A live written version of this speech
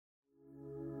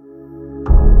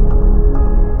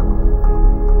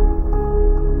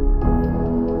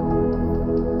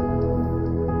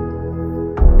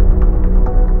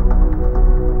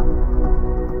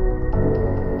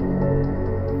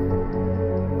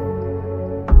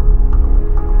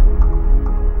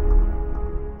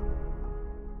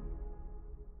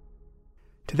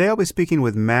Today I'll be speaking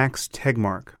with Max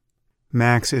Tegmark.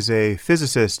 Max is a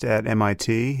physicist at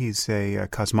MIT. He's a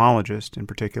cosmologist in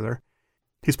particular.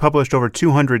 He's published over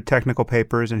 200 technical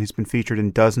papers, and he's been featured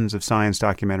in dozens of science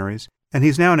documentaries. And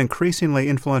he's now an increasingly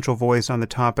influential voice on the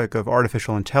topic of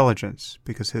artificial intelligence,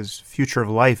 because his Future of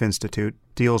Life Institute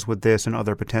deals with this and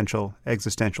other potential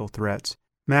existential threats.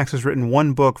 Max has written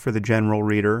one book for the general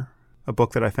reader, a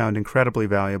book that I found incredibly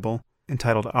valuable,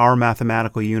 entitled Our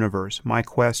Mathematical Universe, My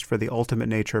Quest for the Ultimate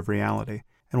Nature of Reality.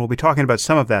 And we'll be talking about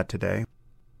some of that today.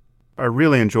 I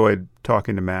really enjoyed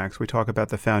talking to Max. We talk about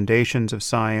the foundations of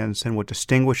science and what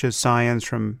distinguishes science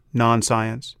from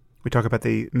non-science. We talk about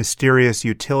the mysterious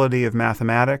utility of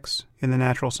mathematics in the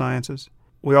natural sciences.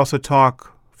 We also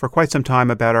talk for quite some time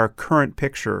about our current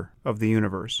picture of the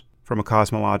universe from a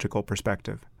cosmological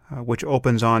perspective, which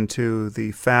opens on to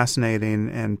the fascinating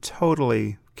and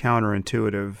totally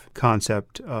counterintuitive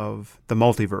concept of the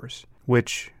multiverse,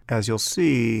 which, as you'll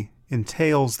see,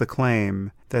 entails the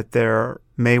claim that there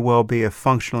may well be a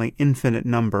functionally infinite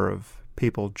number of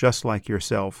people just like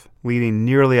yourself, leading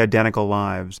nearly identical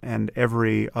lives and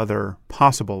every other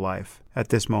possible life at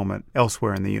this moment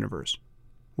elsewhere in the universe,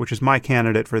 which is my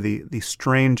candidate for the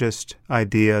strangest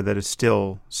idea that is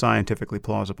still scientifically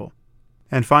plausible.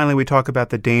 And finally, we talk about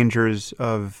the dangers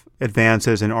of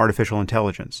advances in artificial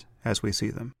intelligence as we see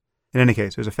them. In any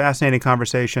case, it was a fascinating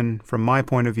conversation from my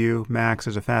point of view. Max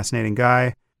is a fascinating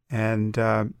guy, and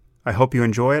I hope you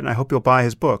enjoy it, and I hope you'll buy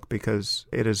his book because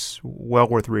it is well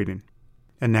worth reading.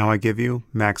 And now I give you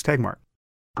Max Tegmark.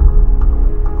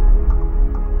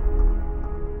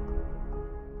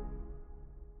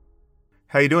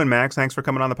 How you doing, Max? Thanks for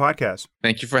coming on the podcast.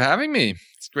 Thank you for having me.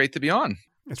 It's great to be on.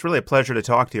 It's really a pleasure to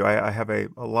talk to you. I have a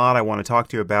lot I want to talk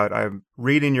to you about. I'm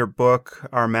reading your book,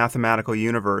 Our Mathematical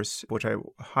Universe, which I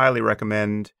highly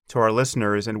recommend to our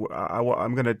listeners. And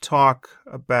I'm going to talk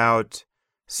about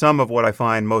some of what I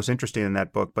find most interesting in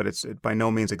that book, but it by no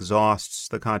means exhausts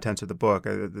the contents of the book.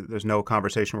 There's no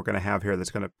conversation we're going to have here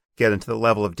that's going to get into the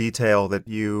level of detail that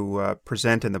you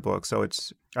present in the book. So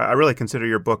I really consider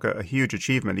your book a huge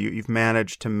achievement. You've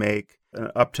managed to make an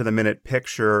up-to-the-minute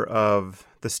picture of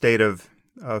the state of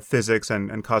physics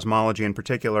and cosmology in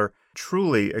particular,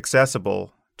 truly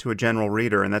accessible to a general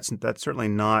reader, and that's certainly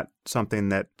not something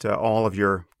that all of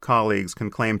your colleagues can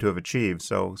claim to have achieved.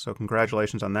 So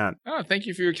congratulations on that. Oh, thank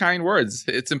you for your kind words.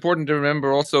 It's important to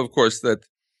remember also, of course, that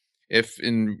if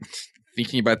in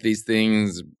thinking about these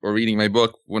things or reading my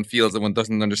book, one feels that one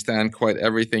doesn't understand quite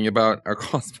everything about our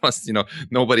cosmos,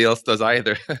 nobody else does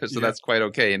either. So That's quite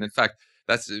okay. And in fact,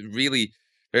 that's really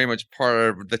very much part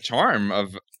of the charm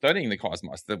of studying the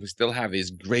cosmos, that we still have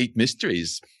these great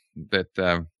mysteries that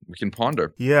we can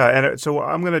ponder. Yeah, and so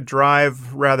I'm going to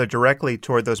drive rather directly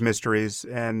toward those mysteries.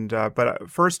 But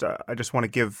first, I just want to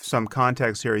give some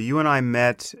context here. You and I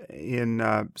met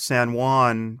in San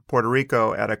Juan, Puerto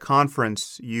Rico, at a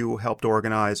conference you helped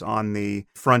organize on the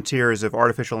frontiers of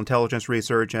artificial intelligence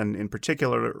research, and in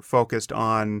particular focused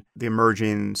on the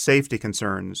emerging safety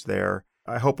concerns there.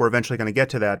 I hope we're eventually going to get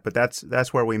to that, but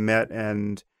that's where we met,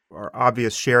 and our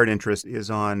obvious shared interest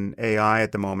is on AI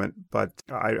at the moment. But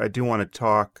I do want to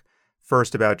talk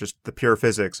first about just the pure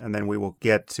physics, and then we will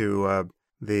get to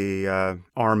the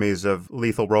armies of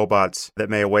lethal robots that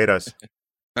may await us.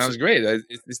 Sounds great. It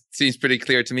seems pretty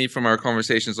clear to me from our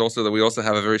conversations also that we also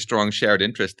have a very strong shared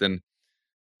interest in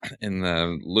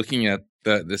looking at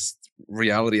this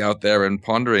reality out there and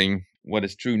pondering what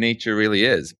its true nature really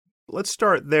is. Let's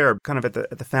start there, kind of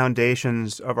at the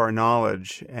foundations of our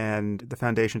knowledge and the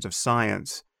foundations of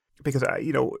science. Because,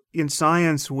 in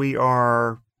science, we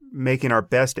are making our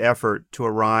best effort to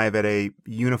arrive at a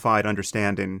unified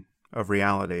understanding of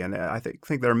reality. And I think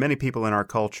there are many people in our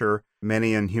culture,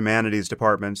 many in humanities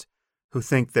departments, who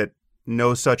think that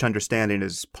no such understanding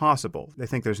is possible. They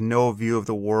think there's no view of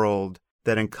the world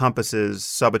that encompasses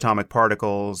subatomic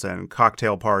particles and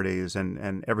cocktail parties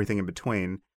and everything in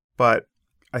between. But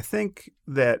I think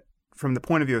that from the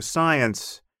point of view of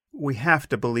science, we have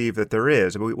to believe that there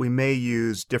is. We may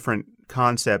use different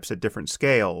concepts at different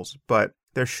scales, but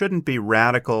there shouldn't be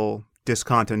radical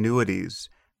discontinuities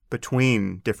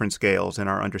between different scales in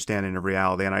our understanding of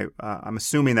reality. And I'm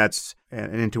assuming that's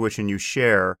an intuition you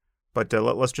share, but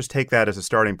let's just take that as a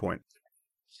starting point.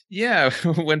 Yeah,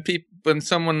 when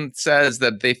someone says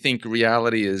that they think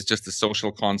reality is just a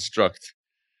social construct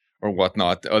or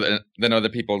whatnot, then other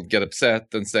people get upset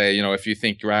and say, if you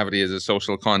think gravity is a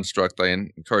social construct, I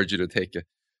encourage you to take a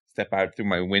step out through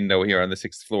my window here on the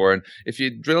 6th floor. And if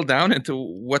you drill down into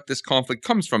what this conflict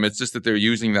comes from, it's just that they're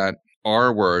using that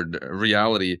R word,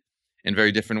 reality, in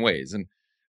very different ways. And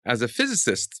as a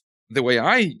physicist, the way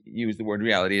I use the word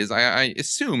reality is I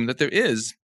assume that there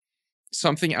is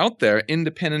something out there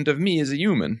independent of me as a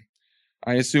human.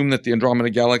 I assume that the Andromeda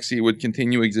Galaxy would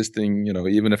continue existing,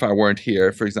 even if I weren't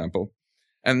here, for example.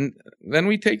 And then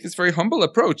we take this very humble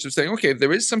approach of saying, okay,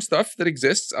 there is some stuff that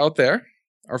exists out there,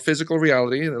 our physical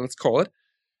reality, let's call it,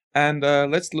 and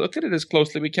let's look at it as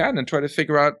closely we can and try to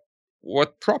figure out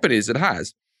what properties it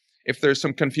has. If there's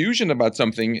some confusion about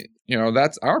something,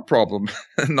 that's our problem,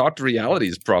 not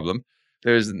reality's problem.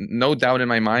 There's no doubt in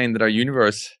my mind that our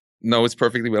universe knows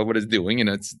perfectly well what it's doing, and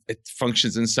it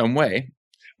functions in some way.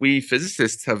 We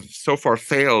physicists have so far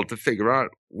failed to figure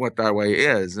out what that way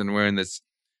is, and we're in this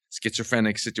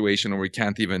schizophrenic situation where we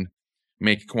can't even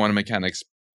make quantum mechanics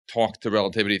talk to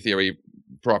relativity theory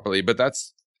properly. But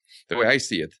that's the way I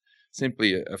see it.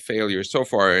 Simply a failure so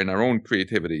far in our own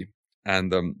creativity.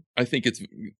 And I think it's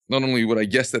not only would I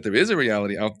guess that there is a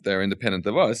reality out there independent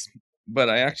of us, but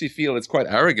I actually feel it's quite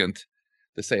arrogant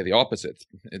to say the opposite.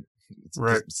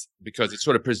 Right. Because it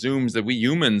sort of presumes that we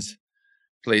humans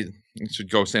should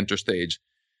go center stage.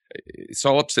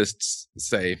 Solipsists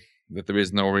say that there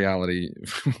is no reality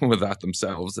without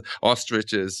themselves.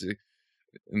 Ostriches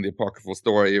in the apocryphal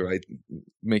story, right,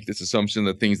 make this assumption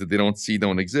that things that they don't see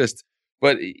don't exist.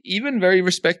 But even very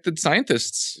respected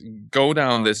scientists go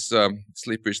down this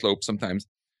slippery slope sometimes.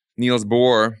 Niels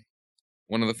Bohr,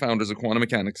 one of the founders of quantum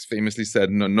mechanics, famously said,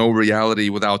 no reality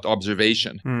without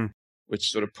observation, which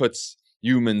sort of puts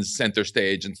humans center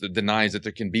stage and sort of denies that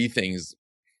there can be things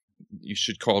you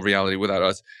should call reality without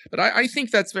us. But I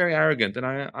think that's very arrogant, and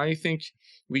I think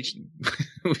we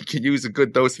could use a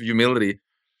good dose of humility.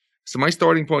 So my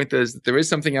starting point is that there is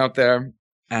something out there,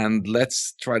 and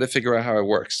let's try to figure out how it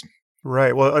works.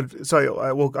 Right. Well,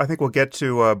 I think we'll get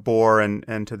to Bohr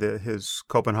and to his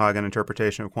Copenhagen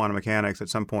interpretation of quantum mechanics at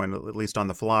some point, at least on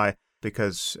the fly,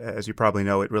 because, as you probably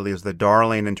know, it really is the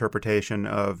darling interpretation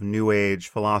of New Age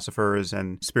philosophers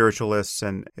and spiritualists,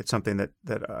 and it's something that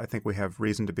I think we have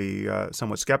reason to be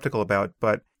somewhat skeptical about.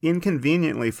 But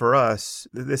inconveniently for us,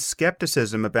 this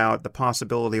skepticism about the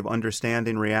possibility of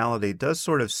understanding reality does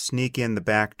sort of sneak in the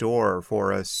back door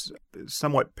for us,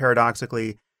 somewhat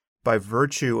paradoxically, by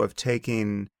virtue of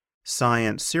taking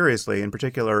science seriously, in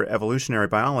particular evolutionary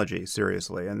biology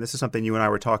seriously. And this is something you and I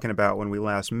were talking about when we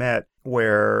last met,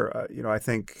 where, I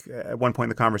think at one point in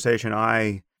the conversation,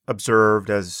 I observed,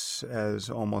 as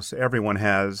almost everyone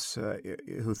has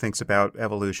who thinks about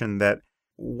evolution, that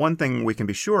one thing we can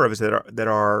be sure of is that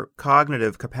our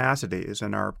cognitive capacities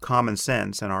and our common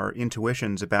sense and our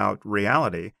intuitions about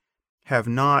reality have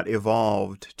not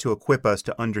evolved to equip us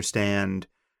to understand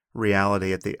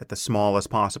reality at the smallest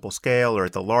possible scale, or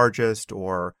at the largest,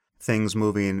 or things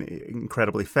moving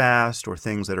incredibly fast, or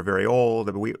things that are very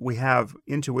old. We have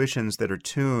intuitions that are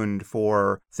tuned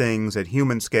for things at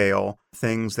human scale,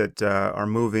 things that are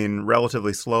moving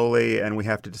relatively slowly, and we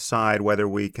have to decide whether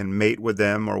we can mate with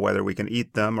them, or whether we can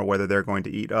eat them, or whether they're going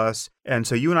to eat us. And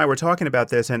so you and I were talking about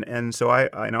this, and so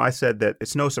I said that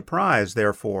it's no surprise,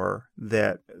 therefore,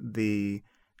 that the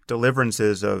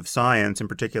deliverances of science, in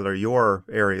particular your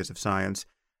areas of science,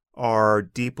 are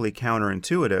deeply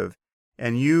counterintuitive.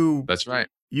 And that's right.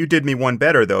 You did me one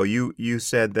better, though. You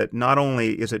said that not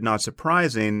only is it not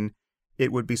surprising,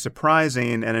 it would be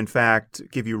surprising and, in fact,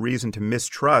 give you reason to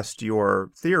mistrust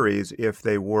your theories if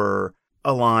they were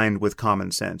aligned with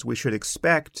common sense. We should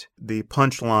expect the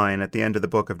punchline at the end of the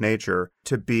Book of Nature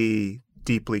to be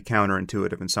deeply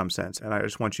counterintuitive in some sense. And I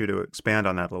just want you to expand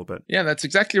on that a little bit. Yeah, that's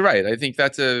exactly right. I think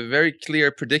that's a very clear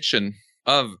prediction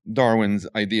of Darwin's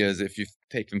ideas, if you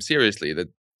take them seriously, that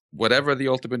whatever the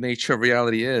ultimate nature of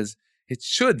reality is, it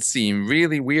should seem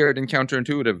really weird and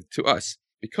counterintuitive to us.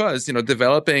 Because,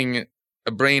 developing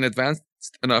a brain advanced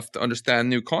enough to understand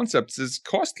new concepts is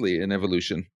costly in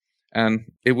evolution. And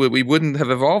we wouldn't have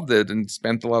evolved it and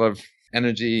spent a lot of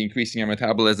energy increasing our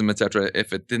metabolism, etc.,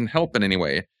 if it didn't help in any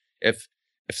way. If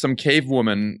some cave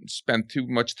woman spent too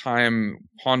much time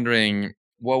pondering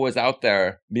what was out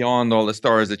there beyond all the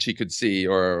stars that she could see,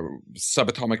 or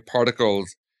subatomic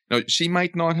particles, she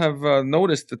might not have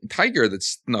noticed the tiger that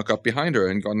snuck up behind her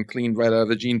and gotten cleaned right out of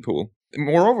the gene pool.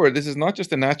 Moreover, this is not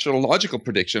just a natural logical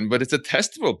prediction, but it's a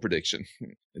testable prediction.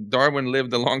 Darwin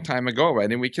lived a long time ago,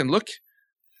 right? And we can look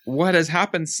what has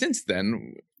happened since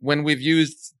then when we've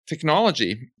used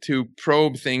technology to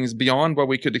probe things beyond what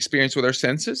we could experience with our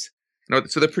senses.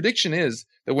 So the prediction is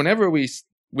that whenever we,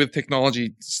 with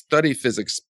technology, study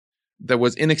physics that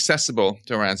was inaccessible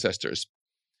to our ancestors,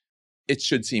 it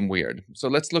should seem weird. So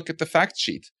let's look at the fact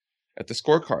sheet, at the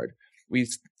scorecard. We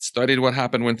studied what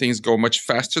happened when things go much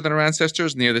faster than our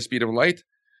ancestors, near the speed of light.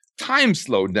 Time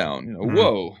slowed down.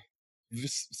 Whoa.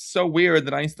 so weird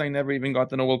that Einstein never even got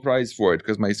the Nobel Prize for it,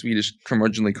 because my Swedish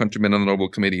curmudgeonly countrymen on the Nobel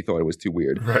Committee thought it was too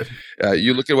weird. Right.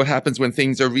 You look at what happens when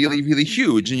things are really, really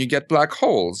huge and you get black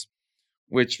holes,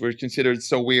 which were considered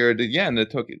so weird. Again,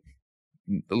 it took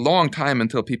a long time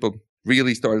until people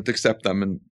really started to accept them.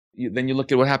 And then you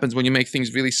look at what happens when you make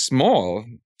things really small,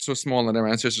 so small that our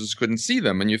ancestors couldn't see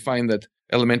them. And you find that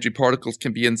elementary particles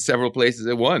can be in several places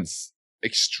at once.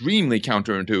 Extremely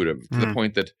counterintuitive, to the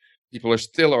point that people are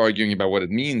still arguing about what it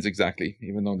means exactly,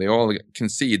 even though they all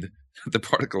concede that the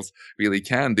particles really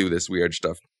can do this weird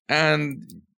stuff. And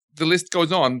the list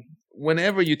goes on.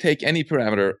 Whenever you take any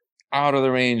parameter out of the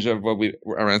range of what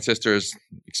our ancestors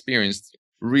experienced,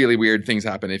 really weird things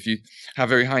happen. If you have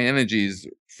very high energies,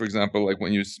 for example, like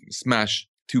when you smash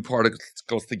two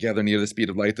particles together near the speed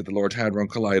of light at the Large Hadron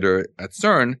Collider at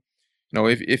CERN,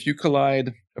 if you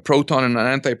collide a proton and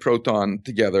an antiproton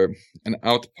together and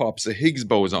out pops a Higgs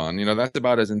boson, that's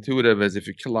about as intuitive as if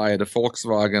you collide a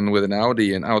Volkswagen with an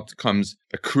Audi and out comes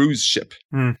a cruise ship.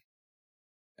 And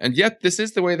yet this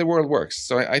is the way the world works.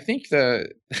 So I think the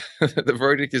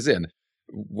verdict is in.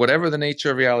 Whatever the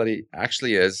nature of reality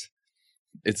actually is,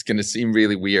 it's going to seem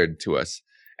really weird to us.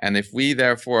 And if we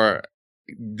therefore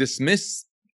dismiss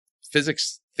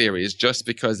physics theories just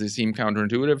because they seem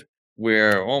counterintuitive,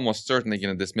 we're almost certainly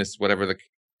going to dismiss whatever the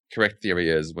correct theory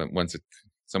is once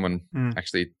someone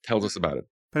actually tells us about it.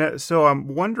 But so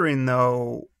I'm wondering,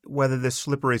 though, whether this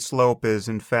slippery slope is,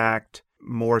 in fact,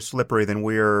 more slippery than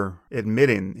we're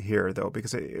admitting here, though,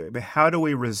 because how do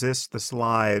we resist the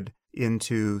slide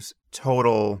into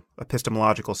total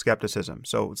epistemological skepticism?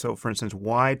 So for instance,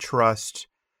 why trust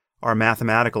our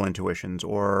mathematical intuitions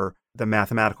or the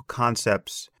mathematical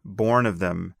concepts born of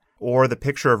them, or the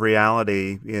picture of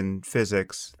reality in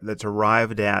physics that's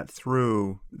arrived at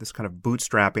through this kind of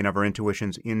bootstrapping of our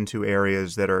intuitions into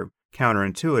areas that are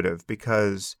counterintuitive?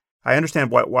 Because I understand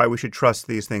why we should trust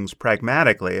these things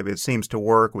pragmatically. If it seems to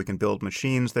work, we can build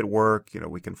machines that work.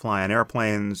 We can fly on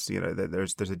airplanes.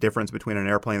 There's a difference between an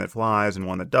airplane that flies and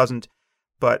one that doesn't.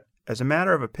 But as a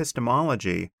matter of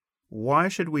epistemology, why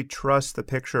should we trust the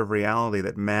picture of reality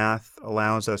that math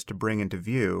allows us to bring into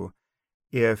view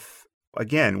if,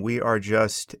 again, we are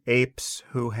just apes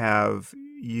who have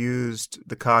used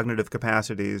the cognitive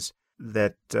capacities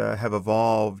that have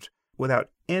evolved without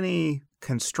any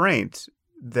constraint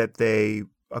that they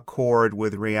accord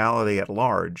with reality at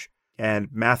large? And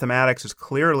mathematics is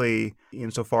clearly,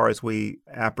 insofar as we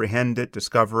apprehend it,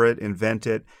 discover it, invent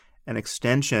it, an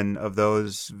extension of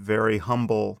those very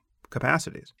humble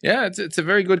capacities. Yeah, it's a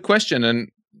very good question.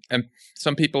 And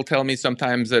some people tell me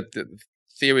sometimes that the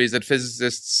theories that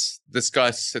physicists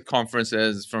discuss at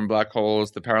conferences, from black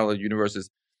holes to parallel universes,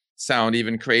 sound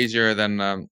even crazier than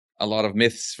a lot of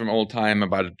myths from old time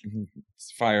about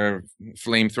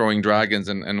flame-throwing dragons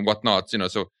and whatnot.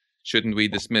 So shouldn't we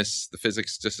dismiss the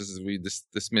physics just as we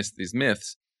dismiss these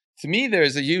myths? To me,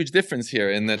 there's a huge difference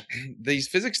here in that these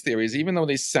physics theories, even though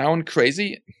they sound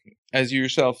crazy, as you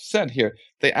yourself said here,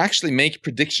 they actually make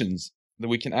predictions that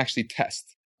we can actually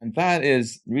test. And that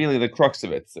is really the crux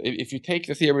of it. So if you take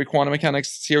the theory of quantum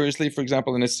mechanics seriously, for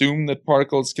example, and assume that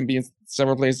particles can be in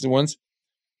several places at once,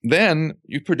 then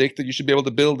you predict that you should be able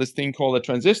to build this thing called a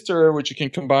transistor, which you can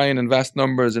combine in vast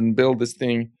numbers and build this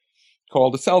thing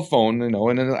called a cell phone,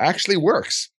 and it actually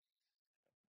works.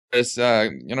 It's,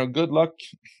 good luck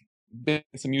building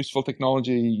some useful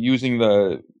technology using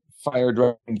the fire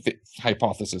dragon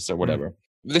hypothesis or whatever.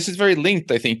 This is very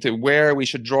linked, I think, to where we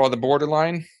should draw the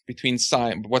borderline between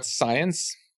what's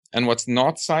science and what's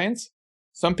not science.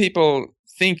 Some people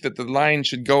think that the line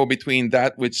should go between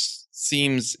that which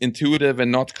seems intuitive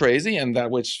and not crazy and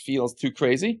that which feels too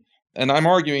crazy. And I'm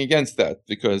arguing against that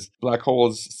because black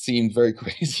holes seemed very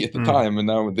crazy at the time, and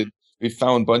now we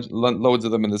found loads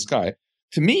of them in the sky.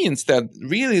 To me, instead,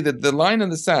 really the line in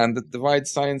the sand that divides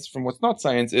science from what's not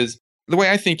science is, the way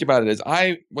I think about it is,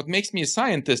 what makes me a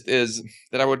scientist is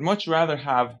that I would much rather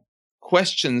have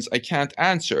questions I can't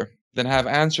answer than have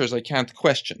answers I can't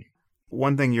question.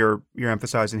 One thing you're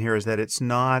emphasizing here is that it's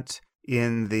not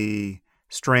in the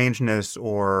strangeness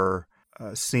or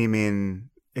seeming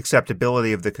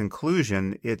acceptability of the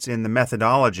conclusion, it's in the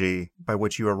methodology by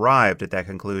which you arrived at that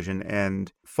conclusion,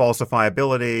 and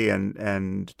falsifiability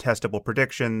and testable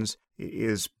predictions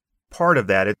is part of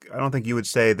that. I don't think you would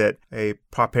say that a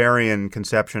Popperian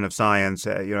conception of science,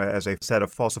 as a set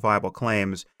of falsifiable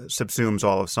claims, subsumes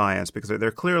all of science, because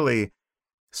they're clearly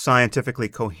scientifically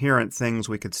coherent things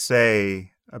we could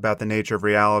say about the nature of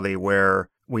reality where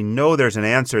we know there's an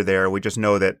answer there. We just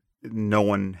know that no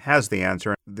one has the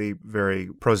answer. The very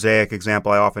prosaic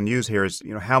example I often use here is,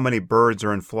 how many birds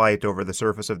are in flight over the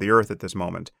surface of the Earth at this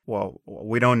moment? Well,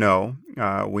 we don't know.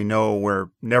 We know we're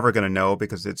never going to know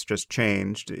because it's just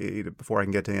changed before I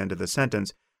can get to the end of the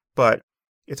sentence. But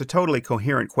it's a totally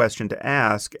coherent question to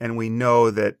ask, and we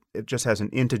know that it just has an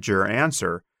integer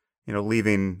answer.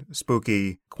 Leaving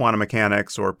spooky quantum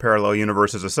mechanics or parallel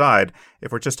universes aside,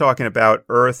 if we're just talking about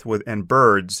Earth and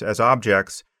birds as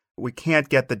objects, we can't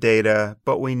get the data,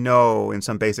 but we know in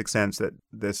some basic sense that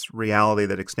this reality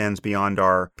that extends beyond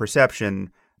our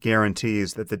perception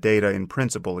guarantees that the data in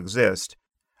principle exist.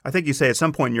 I think you say at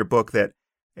some point in your book that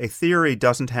a theory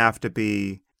doesn't have to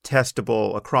be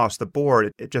testable across the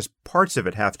board. It just parts of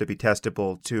it have to be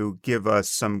testable to give us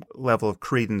some level of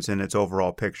credence in its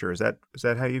overall picture. Is that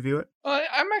how you view it?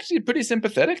 I'm actually pretty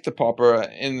sympathetic to Popper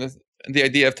in the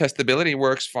idea of testability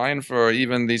works fine for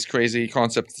even these crazy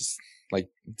concepts, like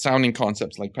sounding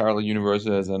concepts like parallel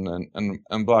universes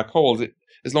and black holes.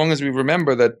 As long as we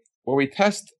remember that what we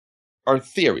test are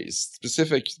theories,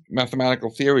 specific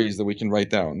mathematical theories that we can write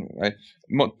down. Right?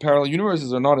 Parallel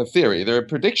universes are not a theory; they're a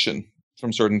prediction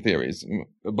from certain theories.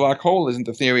 A black hole isn't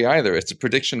a theory either. It's a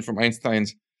prediction from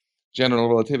Einstein's general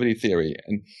relativity theory.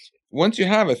 And once you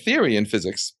have a theory in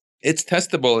physics, it's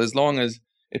testable as long as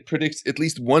it predicts at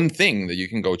least one thing that you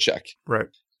can go check. Right.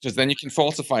 Because then you can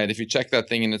falsify it if you check that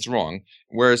thing and it's wrong.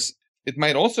 Whereas it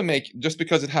might also make, just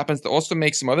because it happens to also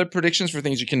make some other predictions for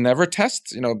things you can never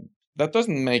test, that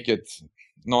doesn't make it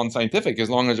non-scientific as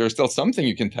long as there's still something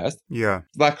you can test. Yeah.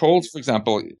 Black holes, for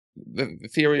example, the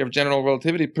theory of general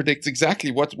relativity predicts exactly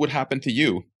what would happen to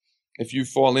you if you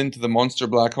fall into the monster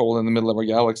black hole in the middle of a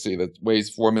galaxy that weighs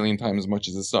 4 million times as much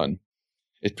as the sun.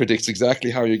 It predicts exactly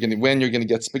how when you're going to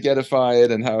get spaghettified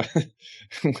and how,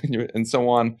 and so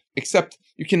on. Except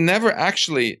you can never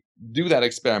actually do that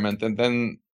experiment and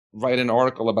then write an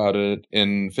article about it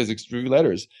in Physics Review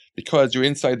Letters because you're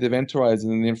inside the event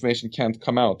horizon and the information can't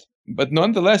come out. But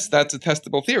nonetheless, that's a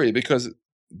testable theory because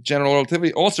general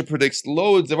relativity also predicts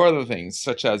loads of other things,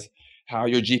 such as how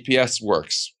your GPS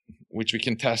works, which we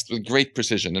can test with great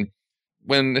precision. And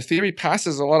when the theory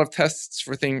passes a lot of tests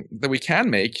for things that we can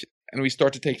make, and we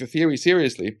start to take the theory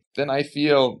seriously, then I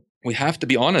feel we have to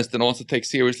be honest and also take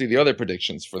seriously the other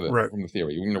predictions from the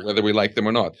theory, whether we like them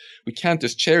or not. We can't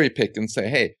just cherry pick and say,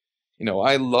 hey,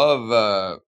 I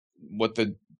love what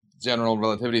the general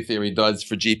relativity theory does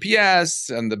for GPS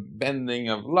and the bending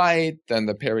of light and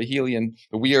the perihelion,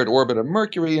 the weird orbit of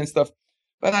Mercury and stuff,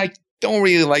 but I don't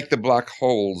really like the black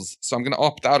holes, so I'm going to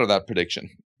opt out of that prediction.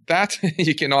 That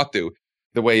you cannot do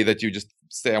the way that you just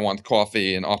say I want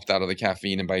coffee and opt out of the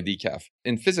caffeine and buy decaf.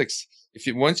 In physics,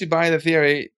 once you buy the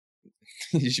theory,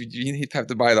 you need to have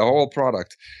to buy the whole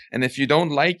product. And if you don't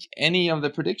like any of the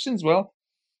predictions, well,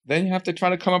 then you have to try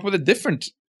to come up with a different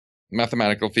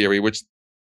mathematical theory, which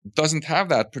doesn't have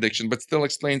that prediction, but still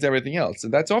explains everything else.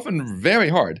 And that's often very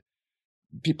hard.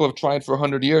 People have tried for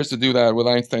 100 years to do that with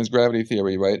Einstein's gravity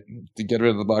theory, right? To get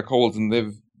rid of the black holes. And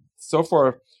they've so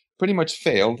far pretty much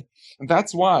failed. And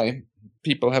that's why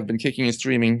people have been kicking and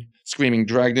screaming,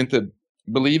 dragged into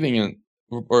believing in,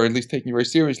 or at least taking very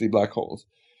seriously, black holes.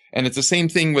 And it's the same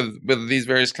thing with these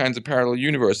various kinds of parallel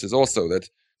universes also, that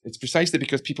it's precisely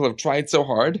because people have tried so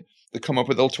hard to come up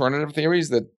with alternative theories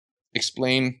that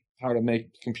explain how to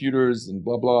make computers and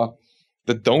blah, blah,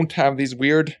 that don't have these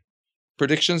weird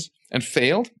predictions and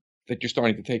failed, that you're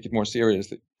starting to take it more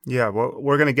seriously. Yeah, well,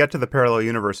 we're going to get to the parallel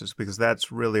universes because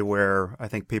that's really where I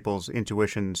think people's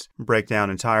intuitions break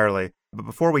down entirely. But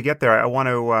before we get there, I want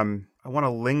to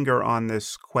linger on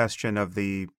this question of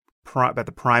about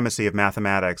the primacy of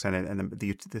mathematics and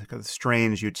the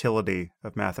strange utility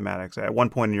of mathematics. At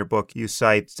one point in your book, you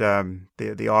cite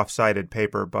the off-cited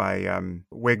paper by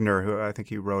Wigner, who I think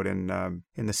he wrote in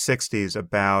the 60s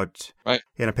about, right,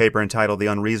 in a paper entitled "The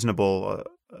Unreasonable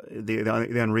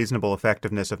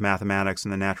Effectiveness of Mathematics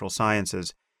in the Natural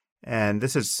Sciences." And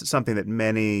this is something that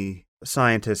many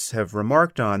scientists have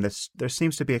remarked on. There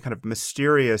seems to be a kind of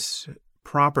mysterious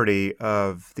property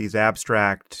of these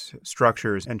abstract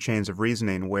structures and chains of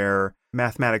reasoning where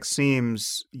mathematics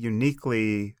seems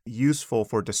uniquely useful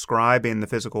for describing the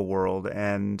physical world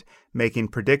and making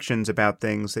predictions about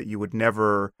things that you would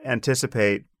never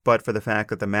anticipate, but for the fact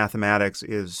that the mathematics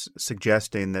is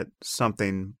suggesting that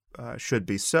something should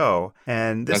be so.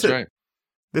 And that's right.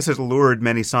 This has lured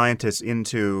many scientists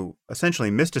into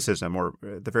essentially mysticism, or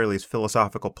at the very least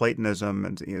philosophical Platonism,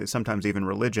 and sometimes even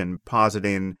religion,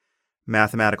 positing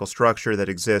mathematical structure that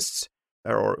exists,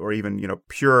 or even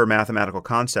pure mathematical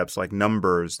concepts like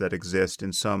numbers that exist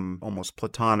in some almost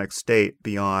Platonic state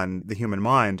beyond the human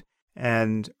mind.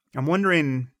 And I'm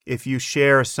wondering if you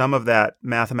share some of that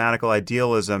mathematical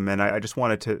idealism, and I just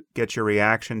wanted to get your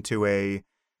reaction to an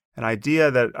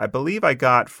idea that I believe I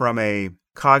got from a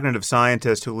cognitive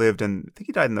scientist who lived in, I think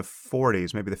he died in the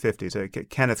 40s, maybe the 50s,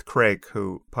 Kenneth Craik,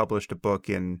 who published a book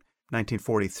in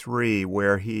 1943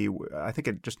 where I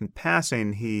think just in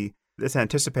passing, this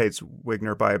anticipates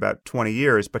Wigner by about 20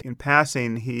 years, but in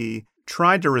passing, he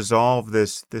tried to resolve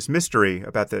this mystery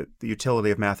about the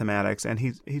utility of mathematics, and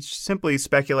he simply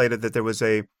speculated that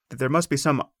there must be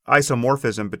some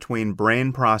isomorphism between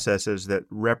brain processes that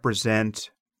represent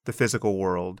the physical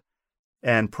world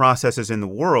and processes in the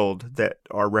world that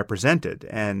are represented,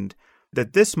 and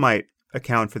that this might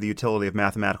account for the utility of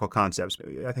mathematical concepts.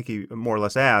 I think he more or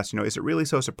less asked, is it really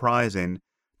so surprising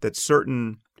that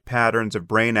certain patterns of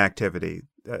brain activity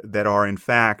that are in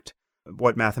fact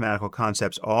what mathematical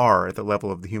concepts are at the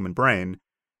level of the human brain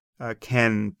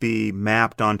can be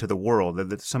mapped onto the world, that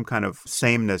there's some kind of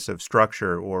sameness of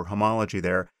structure or homology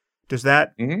there. Does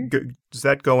that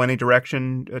go any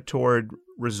direction toward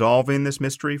resolving this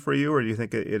mystery for you, or do you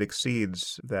think it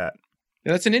exceeds that?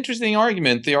 Yeah, that's an interesting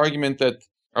argument. The argument that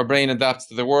our brain adapts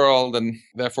to the world and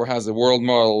therefore has a world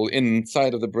model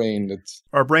inside of the brain.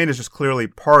 Our brain is just clearly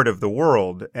part of the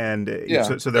world, and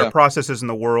so there are processes in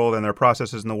the world, and there are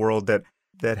processes in the world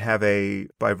that have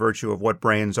by virtue of what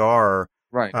brains are,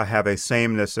 right, have a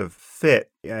sameness of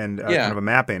fit and kind of a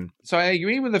mapping. So I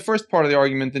agree with the first part of the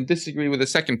argument and disagree with the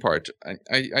second part.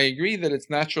 I agree that it's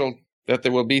natural that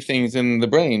there will be things in the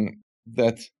brain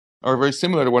that are very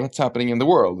similar to what's happening in the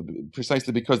world,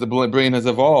 precisely because the brain has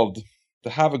evolved to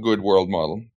have a good world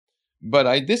model. But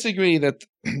I disagree that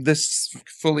this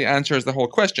fully answers the whole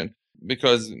question,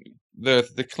 because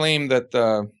the claim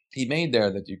that he made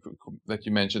there that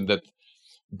you mentioned, that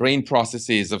brain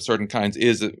processes of certain kinds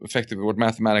is effectively what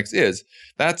mathematics is,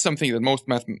 that's something that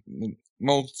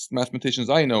most mathematicians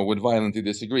I know would violently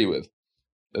disagree with,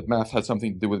 that math has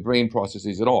something to do with brain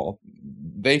processes at all.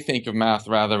 They think of math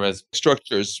rather as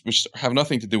structures which have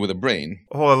nothing to do with the brain.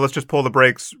 Hold on, let's just pull the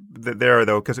brakes there,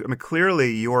 though, because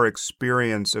clearly your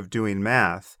experience of doing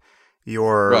math,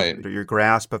 your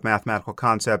grasp of mathematical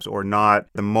concepts or not,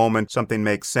 the moment something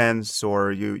makes sense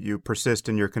or you persist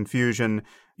in your confusion,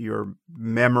 your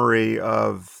memory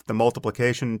of the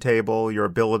multiplication table, your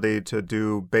ability to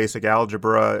do basic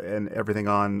algebra and everything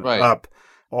on up,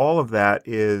 all of that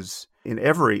is, in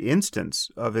every instance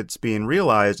of its being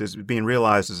realized, as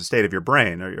a state of your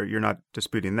brain. Or you're not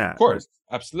disputing that. Of course,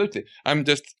 right? Absolutely. I'm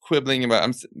just quibbling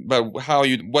about how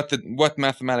what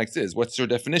mathematics is. What's your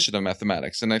definition of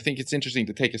mathematics? And I think it's interesting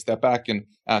to take a step back and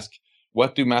ask,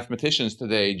 what do mathematicians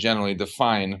today generally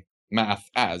define math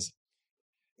as?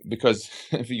 Because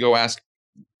if you go ask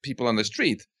people on the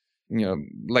street,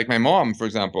 like my mom, for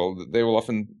example, they will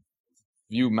often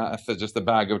view math as just a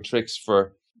bag of tricks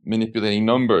for manipulating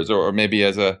numbers, or maybe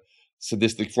as a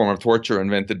sadistic form of torture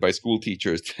invented by school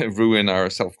teachers to ruin our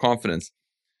self-confidence.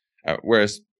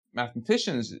 Whereas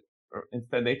mathematicians,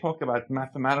 instead, they talk about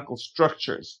mathematical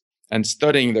structures and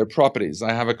studying their properties.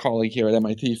 I have a colleague here at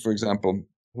MIT, for example,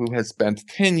 who has spent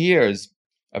 10 years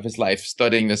of his life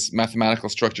studying this mathematical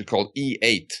structure called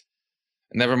E8.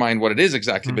 Never mind what it is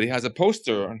exactly, but he has a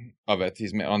poster of it.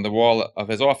 He's on the wall of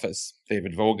his office,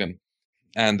 David Vaughan.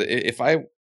 And if I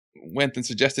went and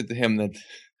suggested to him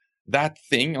that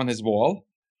thing on his wall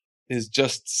is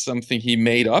just something he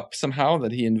made up somehow,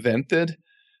 that he invented,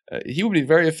 he would be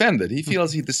very offended. He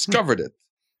feels he discovered it,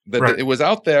 that it was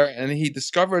out there, and he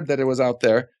discovered that it was out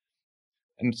there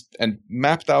and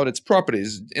mapped out its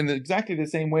properties in exactly the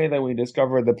same way that we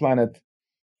discovered the planet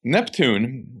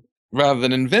Neptune rather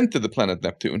than invented the planet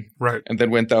Neptune, and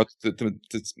then went out to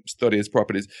study its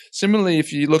properties. Similarly,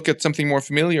 if you look at something more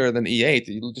familiar than E8,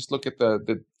 you just look at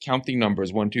the counting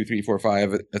numbers, 1, 2, 3, 4,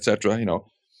 5, etc.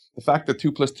 The fact that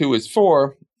 2 plus 2 is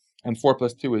 4 and 4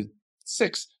 plus 2 is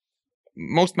 6,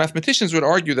 most mathematicians would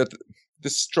argue that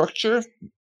this structure,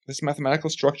 this mathematical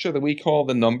structure that we call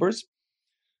the numbers,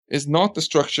 is not the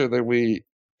structure that we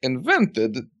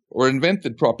invented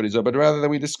properties of, but rather that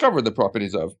we discovered the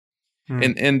properties of.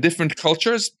 In different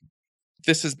cultures,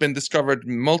 this has been discovered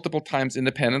multiple times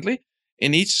independently.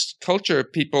 In each culture,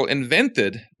 people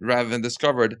invented rather than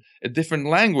discovered a different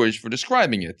language for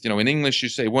describing it. In English, you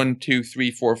say 1, 2, 3,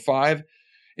 4, 5.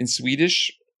 In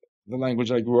Swedish, the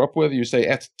language I grew up with, you say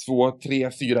 1, 2, 3,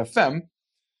 4, 5.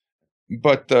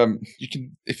 But you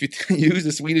can, if you use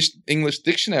the Swedish-English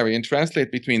dictionary and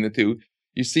translate between the two,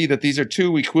 you see that these are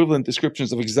two equivalent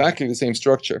descriptions of exactly the same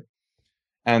structure.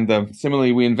 And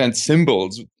similarly, we invent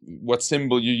symbols. What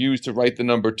symbol you use to write the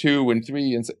number 2 and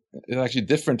 3 is actually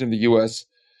different in the US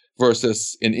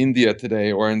versus in India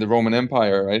today or in the Roman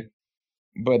Empire, right?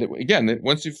 But again,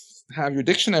 once you have your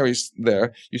dictionaries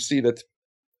there, you see that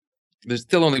there's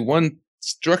still only one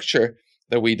structure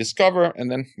that we discover, and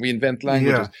then we invent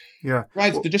languages. Yeah.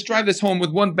 Right. To just drive this home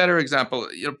with one better example,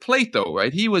 Plato,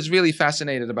 right? He was really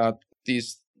fascinated about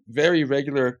these very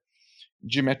regular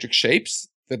geometric shapes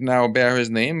that now bear his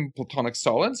name, Platonic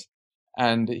solids.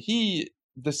 And he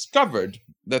discovered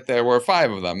that there were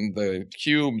 5 of them: the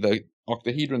cube, the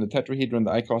octahedron, the tetrahedron,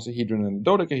 the icosahedron, and the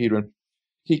dodecahedron.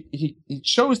 He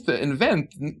chose to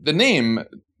invent the name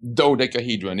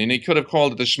dodecahedron, and he could have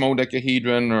called it the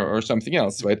schmodecahedron or something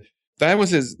else, right? That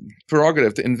was his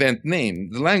prerogative, to invent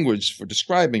the language for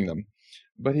describing them.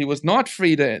 But he was not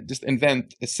free to just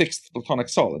invent a 6th Platonic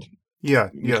solid.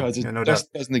 Because it no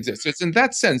just doubt. doesn't exist. So it's in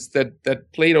that sense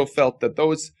that Plato felt that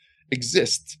those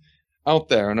exist out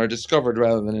there and are discovered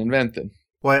rather than invented.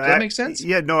 Well, Does that make sense?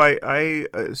 Yeah, no, I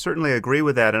certainly agree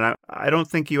with that. And I don't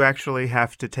think you actually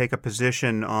have to take a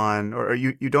position on, or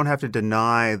you don't have to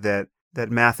deny that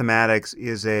mathematics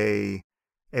is a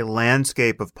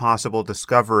landscape of possible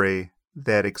discovery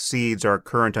that exceeds our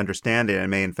current understanding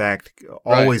and may in fact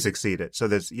always exceed it. So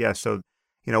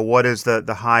what is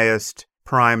the highest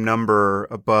prime number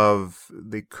above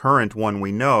the current one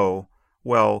we know?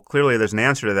 Well, clearly there's an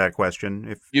answer to that question.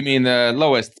 If you mean the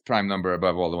lowest prime number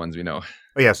above all the ones we know.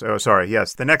 Oh, yes. Oh, sorry.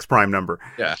 Yes. The next prime number.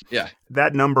 Yeah.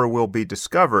 That number will be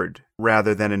discovered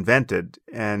rather than invented.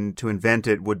 And to invent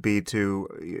it would be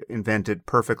to invent it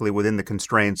perfectly within the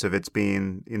constraints of its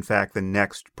being, in fact, the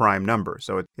next prime number.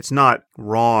 So it's not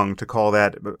wrong to call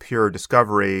that a pure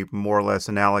discovery, more or less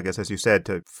analogous, as you said,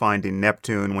 to finding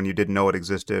Neptune when you didn't know it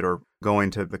existed, or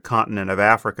going to the continent of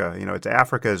Africa.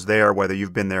 Africa is there whether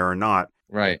you've been there or not.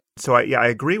 Right. So I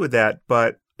agree with that,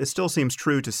 but it still seems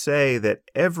true to say that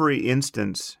every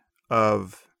instance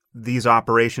of these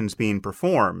operations being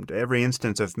performed, every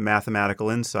instance of mathematical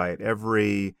insight,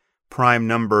 every prime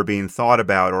number being thought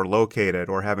about or located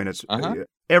or having its...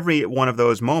 Every one of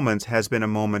those moments has been a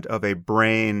moment of a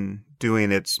brain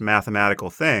doing its mathematical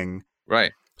thing.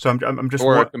 Right. So I'm just...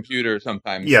 Or a computer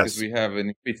sometimes. Yes. Because we have an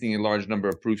increasingly large number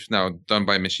of proofs now done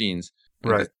by machines.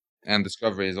 Right. And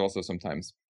discovery is also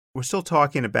sometimes. We're still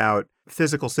talking about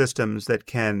physical systems that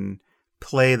can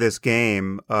play this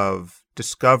game of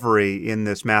discovery in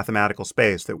this mathematical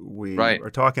space that we are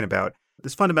talking about.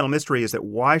 This fundamental mystery is that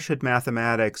why should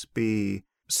mathematics be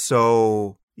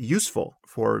so useful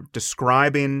for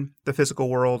describing the physical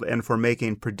world and for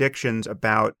making predictions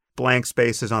about blank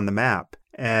spaces on the map?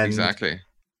 And exactly.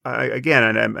 I'm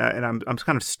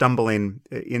kind of stumbling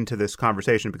into this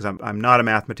conversation because I'm not a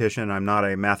mathematician, I'm not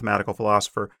a mathematical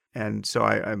philosopher, and so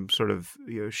I'm sort of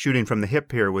shooting from the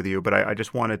hip here with you. But I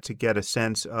just wanted to get a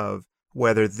sense of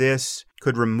whether this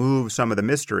could remove some of the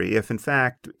mystery. If in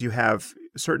fact you have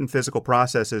certain physical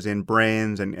processes in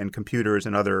brains and computers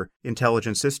and other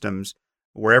intelligent systems,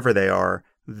 wherever they are,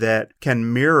 that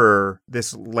can mirror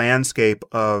this landscape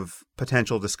of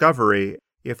potential discovery.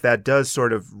 If that does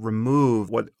sort of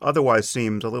remove what otherwise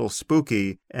seems a little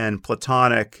spooky and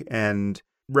platonic and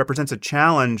represents a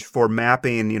challenge for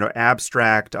mapping,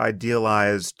 abstract,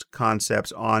 idealized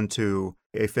concepts onto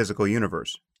a physical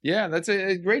universe. Yeah, that's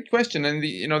a great question. And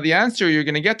the answer you're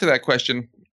going to get to that question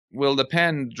will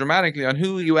depend dramatically on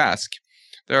who you ask.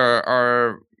 There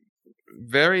are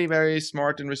very, very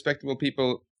smart and respectable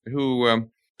people who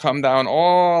come down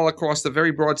all across the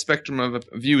very broad spectrum of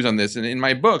views on this. And in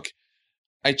my book,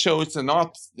 I chose to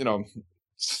not,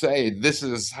 say this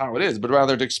is how it is, but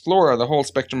rather to explore the whole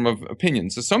spectrum of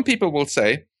opinions. So some people will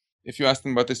say, if you ask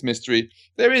them about this mystery,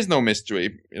 there is no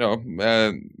mystery.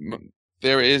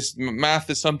 Math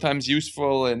is sometimes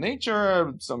useful in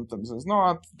nature, sometimes it's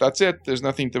not. That's it. There's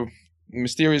nothing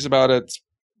mysterious about it.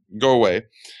 Go away.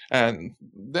 And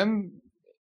then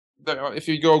if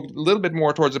you go a little bit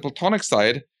more towards the Platonic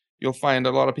side, you'll find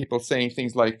a lot of people saying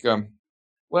things like,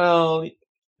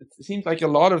 it seems like a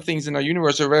lot of things in our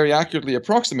universe are very accurately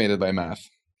approximated by math.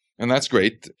 And that's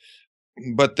great.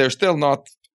 But they're still not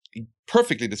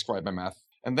perfectly described by math.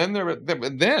 And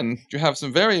then you have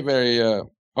some very, very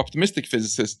optimistic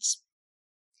physicists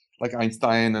like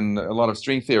Einstein and a lot of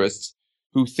string theorists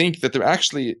who think that there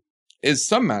actually is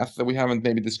some math that we haven't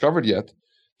maybe discovered yet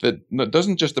that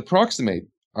doesn't just approximate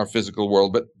our physical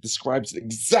world, but describes it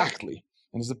exactly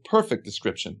and is a perfect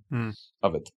description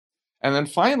of it. And then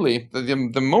finally,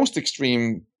 the most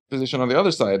extreme position on the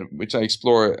other side, which I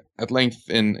explore at length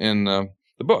in the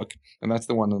book, and that's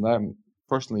the one that I'm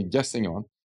personally guessing on,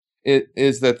 it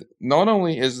is that not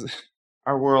only is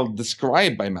our world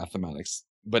described by mathematics,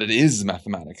 but it is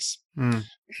mathematics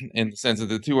in the sense that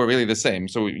the two are really the same.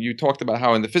 So you talked about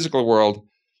how in the physical world,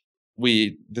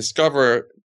 we discover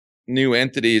new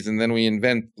entities and then we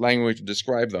invent language to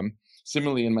describe them.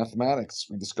 Similarly, in mathematics,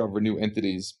 we discover new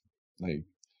entities like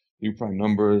new prime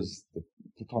numbers, the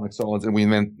platonic solids, and we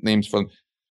invent names for them.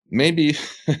 Maybe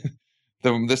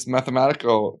this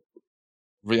mathematical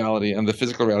reality and the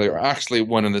physical reality are actually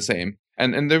one and the same.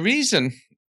 And the reason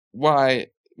why,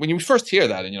 when you first hear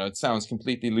that, and it sounds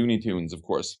completely Looney Tunes, of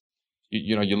course.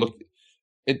 You look.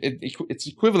 It's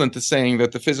equivalent to saying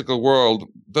that the physical world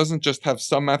doesn't just have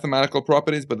some mathematical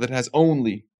properties, but that it has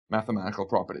only mathematical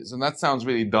properties. And that sounds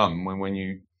really dumb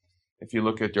if you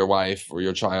look at your wife or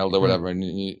your child or whatever, and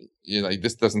you're like,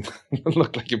 this doesn't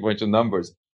look like a bunch of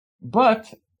numbers.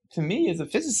 But to me, as a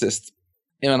physicist,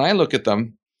 and when I look at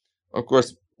them, of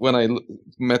course, when I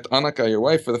met Annika, your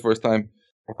wife, for the first time,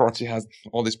 of course, she has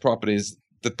all these properties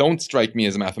that don't strike me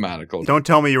as mathematical. Don't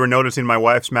tell me you were noticing my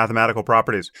wife's mathematical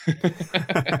properties.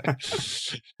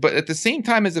 But at the same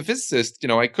time, as a physicist,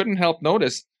 I couldn't help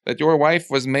notice that your wife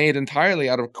was made entirely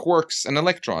out of quarks and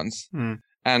electrons.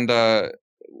 And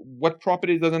what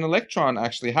property does an electron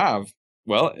actually have?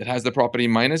 Well, it has the property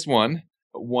 -1,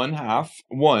 1/2,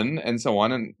 1, and so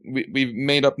on. And we've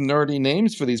made up nerdy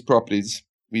names for these properties,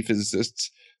 we physicists,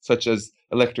 such as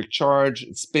electric charge,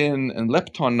 spin, and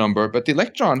lepton number. But the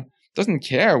electron doesn't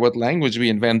care what language we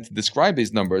invent to describe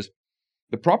these numbers.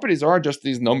 The properties are just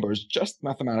these numbers, just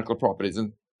mathematical properties.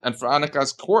 And for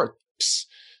Annika's quarks,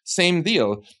 same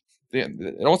deal.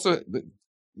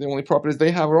 The only properties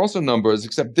they have are also numbers,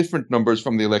 except different numbers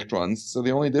from the electrons. So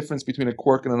the only difference between a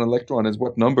quark and an electron is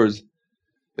what numbers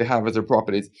they have as their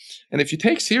properties. And if you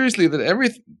take seriously that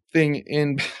everything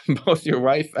in both your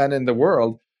wife and in the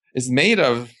world is made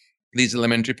of these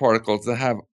elementary particles that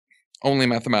have only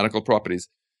mathematical properties,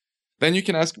 then you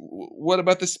can ask, what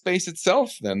about the space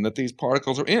itself then that these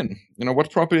particles are in?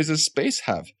 What properties does space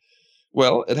have?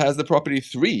 Well, it has the property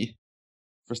 3,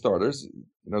 for starters,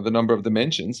 the number of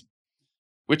dimensions,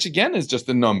 which again is just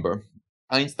a number.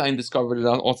 Einstein discovered it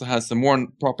also has some more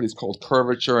properties called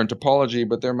curvature and topology,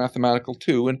 but they're mathematical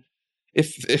too. And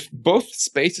if both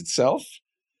space itself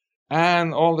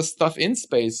and all the stuff in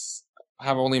space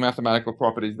have only mathematical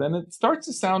properties, then it starts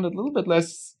to sound a little bit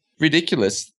less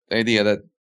ridiculous, the idea that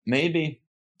maybe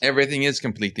everything is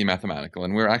completely mathematical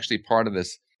and we're actually part of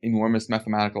this enormous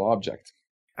mathematical object.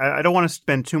 I don't want to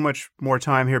spend too much more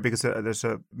time here because there's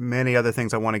many other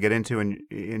things I want to get into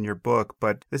in your book,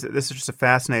 but this is just a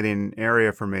fascinating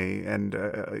area for me, and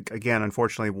again,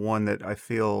 unfortunately, one that I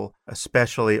feel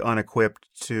especially unequipped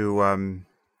to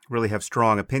really have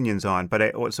strong opinions on.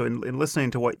 But so in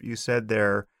listening to what you said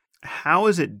there, how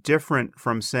is it different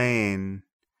from saying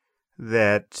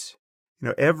that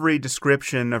every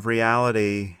description of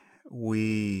reality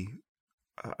we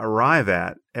arrive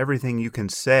at, everything you can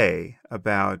say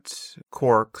about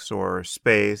quarks or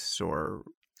space or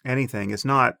anything is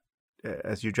not,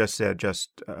 as you just said,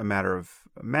 just a matter of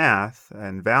math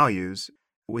and values.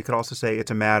 We could also say it's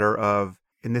a matter of,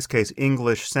 in this case,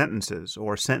 English sentences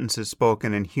or sentences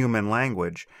spoken in human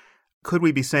language. Could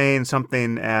we be saying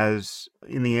something as,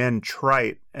 in the end,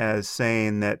 trite as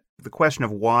saying that the question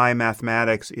of why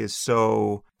mathematics is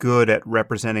so good at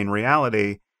representing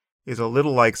reality is a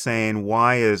little like saying,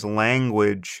 why is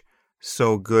language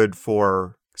so good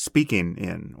for speaking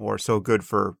in or so good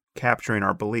for capturing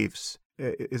our beliefs?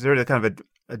 Is there a kind of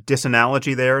a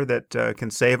disanalogy there that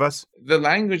can save us? The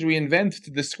language we invent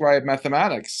to describe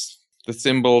mathematics, the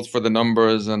symbols for the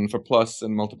numbers and for plus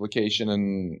and multiplication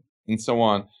and so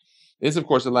on, is of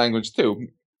course a language too.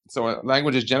 So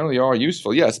languages generally are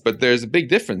useful, yes, but there's a big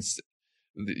difference.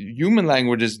 The human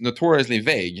language is notoriously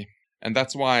vague, and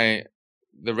that's why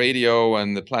the radio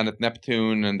and the planet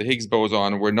Neptune and the Higgs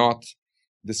boson were not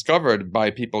discovered by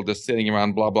people just sitting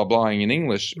around blah, blah, blahing in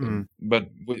English, but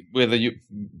with a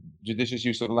judicious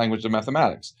use of the language of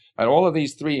mathematics. And all of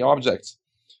these 3 objects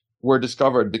were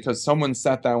discovered because someone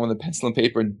sat down with a pencil and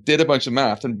paper and did a bunch of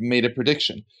math and made a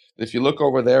prediction. If you look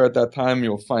over there at that time,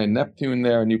 you'll find Neptune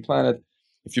there, a new planet.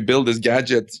 If you build this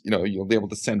gadget, you'll be able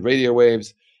to send radio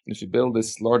waves. And if you build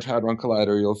this Large Hadron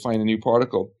Collider, you'll find a new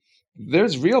particle.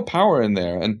 There's real power in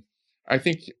there. And I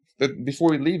think that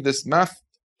before we leave this math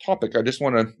topic, I just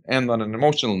want to end on an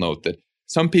emotional note that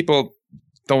some people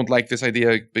don't like this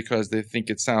idea because they think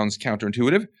it sounds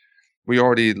counterintuitive. We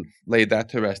already laid that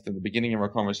to rest in the beginning of our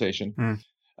conversation.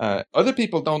 Other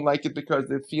people don't like it because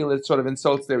they feel it sort of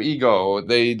insults their ego.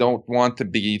 They don't want to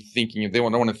be thinking, they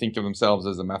don't want to think of themselves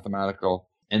as a mathematical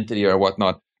entity or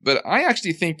whatnot. But I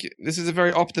actually think this is a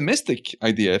very optimistic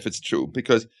idea if it's true,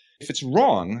 because if it's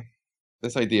wrong,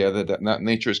 this idea that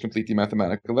nature is completely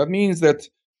mathematical, that means that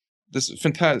this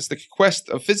fantastic quest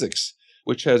of physics,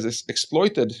 which has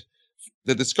exploited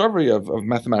the discovery of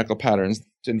mathematical patterns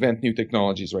to invent new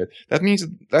technologies, right? That means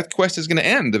that quest is going to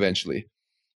end eventually.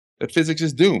 That physics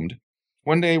is doomed.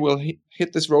 One day we'll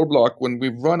hit this roadblock when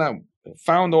we've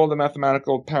found all the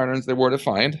mathematical patterns there were to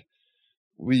find.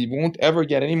 We won't ever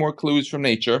get any more clues from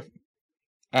nature,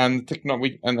 and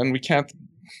we can't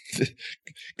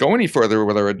go any further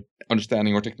with our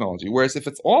understanding or technology. Whereas if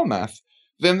it's all math,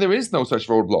 then there is no such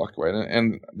roadblock, right?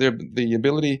 And the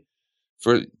ability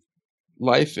for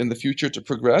life in the future to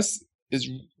progress is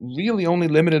really only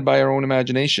limited by our own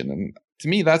imagination. And to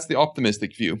me, that's the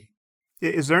optimistic view.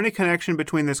 Is there any connection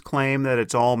between this claim that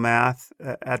it's all math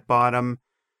at bottom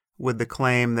with the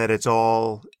claim that it's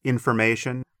all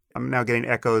information? I'm now getting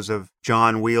echoes of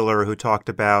John Wheeler, who talked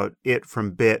about it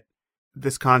from bit,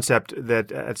 this concept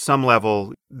that at some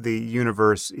level the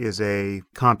universe is a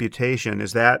computation.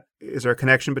 Is there a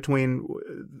connection between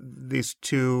these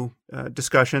two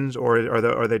discussions, or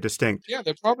are they distinct? Yeah,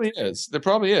 there probably is. There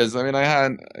probably is. I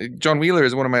mean, John Wheeler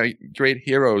is one of my great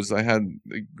heroes. I had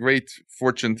the great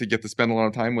fortune to get to spend a lot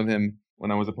of time with him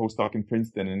when I was a postdoc in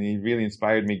Princeton, and he really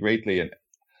inspired me greatly. And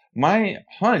my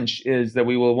hunch is that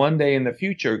we will one day in the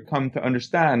future come to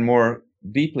understand more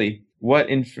deeply what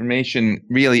information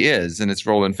really is and its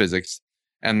role in physics,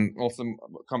 and also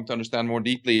come to understand more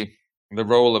deeply the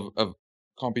role of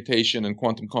computation and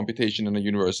quantum computation in the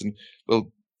universe. And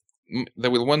that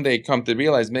we'll one day come to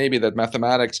realize maybe that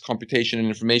mathematics, computation, and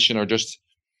information are just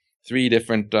three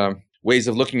different ways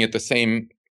of looking at the same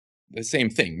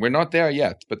thing. We're not there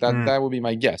yet, but that would be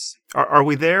my guess. Are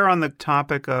we there on the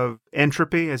topic of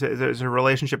entropy? Is there a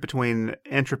relationship between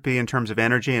entropy in terms of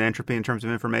energy and entropy in terms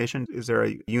of information? Is there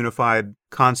a unified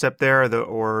concept there,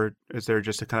 or is there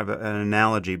just a kind of an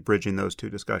analogy bridging those two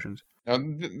discussions?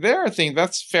 There, I think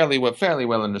that's fairly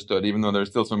well understood, even though there's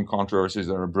still some controversies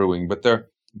that are brewing. But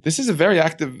this is a very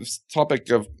active topic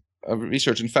of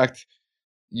research. In fact,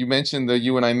 you mentioned that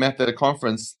you and I met at a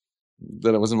conference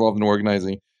that I was involved in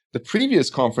organizing. The previous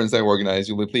conference I organized,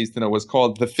 you'll be pleased to know, was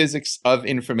called The Physics of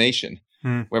Information,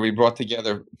 where we brought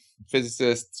together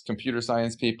physicists, computer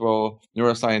science people,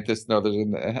 neuroscientists, and others,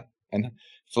 and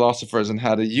philosophers, and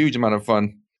had a huge amount of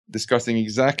fun discussing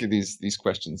exactly these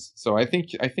questions. So I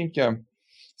think there's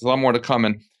a lot more to come.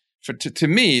 And to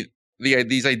me,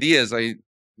 these ideas, the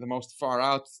most far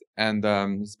out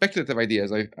and speculative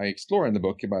ideas I explore in the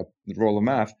book about the role of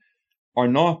math, are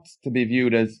not to be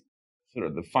viewed as sort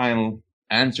of the final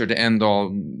answer to end all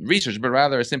research, but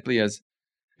rather simply as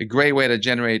a great way to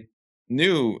generate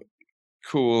new,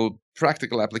 cool,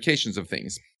 practical applications of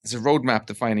things. It's a roadmap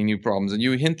to finding new problems, and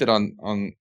you hinted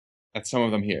on at some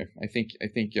of them here. I think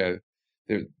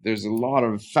there's a lot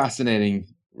of fascinating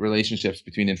relationships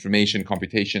between information,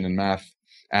 computation, and math,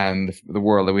 and the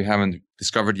world that we haven't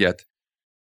discovered yet,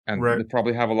 and they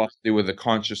probably have a lot to do with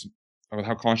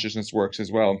how consciousness works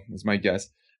as well, is my guess.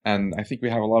 And I think we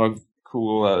have a lot of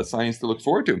cool science to look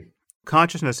forward to.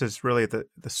 Consciousness is really at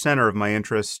the center of my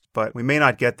interest, but we may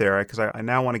not get there because I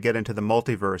now want to get into the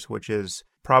multiverse, which is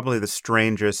probably the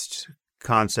strangest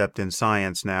concept in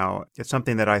science now. It's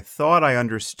something that I thought I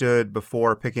understood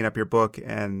before picking up your book,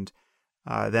 and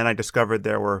then I discovered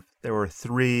there were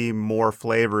three more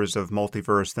flavors of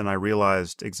multiverse than I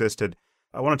realized existed.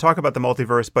 I want to talk about the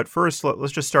multiverse, but first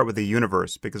let's just start with the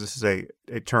universe, because this is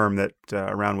a term that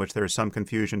around which there is some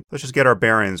confusion. Let's just get our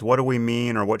bearings. What do we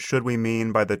mean, or what should we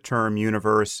mean by the term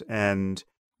universe? And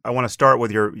I want to start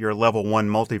with your level 1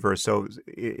 multiverse. So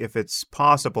if it's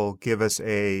possible, give us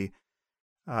a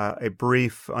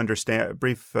brief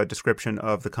description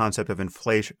of the concept of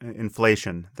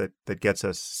inflation that gets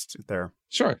us there.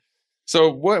 Sure. So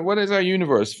what is our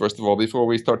universe, first of all, before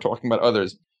we start talking about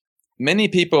others? Many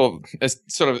people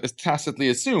tacitly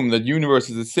assume that universe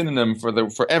is a synonym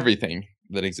for everything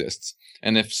that exists.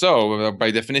 And if so, by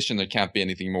definition, there can't be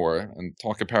anything more. And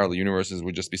talk of parallel universes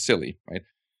would just be silly, right?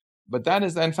 But that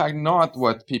is, in fact, not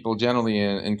what people generally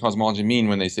in cosmology mean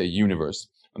when they say universe.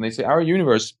 When they say our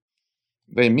universe,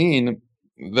 they mean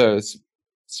the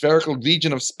spherical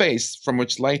region of space from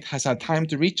which light has had time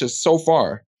to reach us so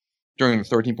far during the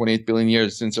 13.8 billion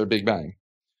years since our Big Bang.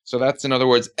 So that's, in other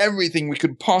words, everything we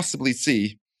could possibly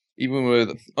see, even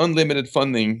with unlimited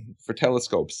funding for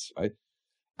telescopes, right?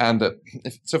 And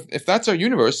if that's our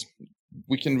universe,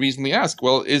 we can reasonably ask,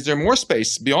 well, is there more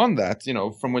space beyond that,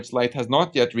 from which light has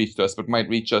not yet reached us, but might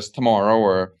reach us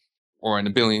tomorrow or in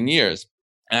a billion years?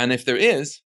 And if there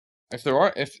is,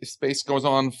 if space goes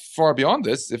on far beyond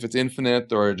this, if it's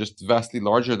infinite or just vastly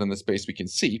larger than the space we can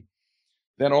see,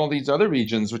 then all these other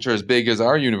regions, which are as big as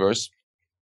our universe,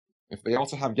 if they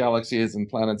also have galaxies and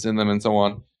planets in them and so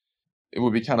on, it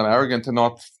would be kind of arrogant to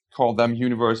not call them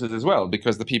universes as well,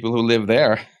 because the people who live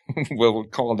there will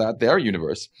call that their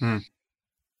universe.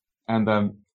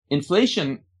 And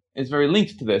inflation is very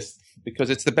linked to this, because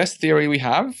it's the best theory we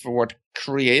have for what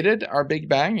created our Big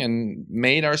Bang and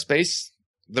made our space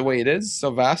the way it is,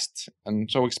 so vast and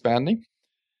so expanding.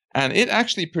 And it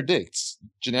actually predicts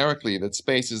generically that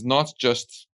space is not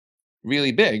just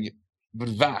really big, but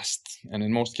vast, and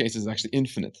in most cases actually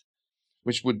infinite,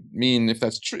 which would mean, if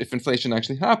that's true, if inflation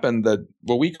actually happened, that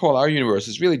what we call our universe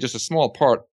is really just a small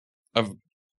part of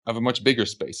a much bigger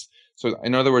space. So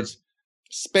in other words,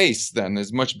 space then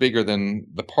is much bigger than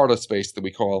the part of space that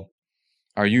we call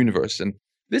our universe. And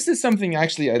this is something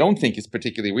actually I don't think is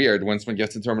particularly weird once one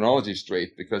gets the terminology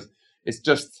straight, because it's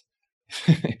just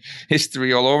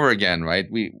history all over again, right?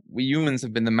 We humans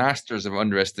have been the masters of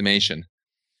underestimation.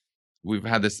 We've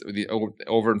had the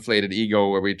overinflated ego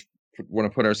where we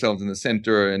want to put ourselves in the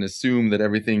center and assume that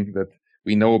everything that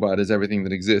we know about is everything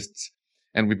that exists.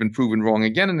 And we've been proven wrong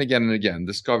again and again and again,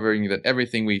 discovering that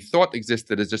everything we thought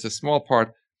existed is just a small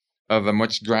part of a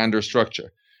much grander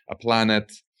structure. A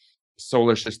planet,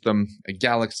 solar system, a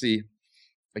galaxy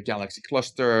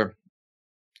cluster,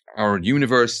 our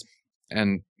universe,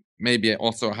 and maybe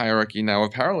also a hierarchy now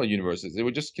of parallel universes. It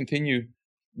would just continue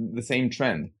the same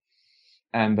trend.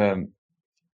 And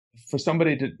for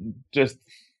somebody to just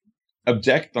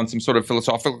object on some sort of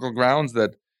philosophical grounds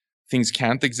that things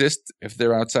can't exist if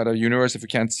they're outside our universe, if we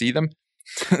can't see them,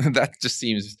 that just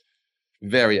seems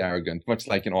very arrogant, much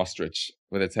like an ostrich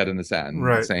with its head in the sand,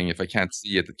 right, saying, if I can't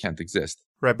see it, it can't exist.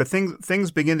 Right, but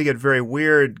things begin to get very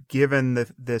weird given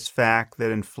this fact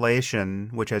that inflation,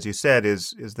 which, as you said,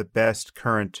 is the best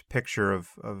current picture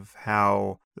of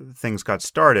how things got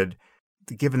started,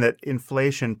 given that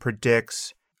inflation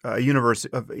predicts a universe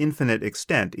of infinite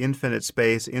extent, infinite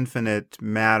space, infinite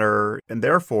matter, and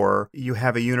therefore you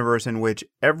have a universe in which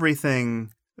everything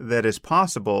that is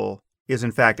possible is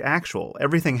in fact actual.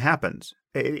 Everything happens.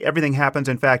 Everything happens,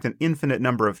 in fact, an infinite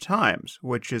number of times,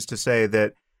 which is to say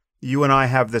that you and I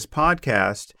have this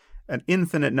podcast an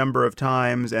infinite number of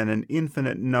times and an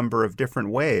infinite number of different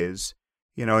ways.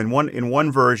 You know, in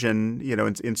one version, you know,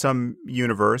 in some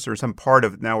universe or some part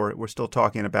of, now we're still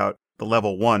talking about the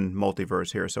level 1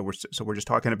 multiverse here. So we're just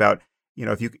talking about, you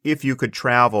know, if you could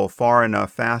travel far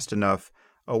enough, fast enough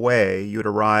away, you'd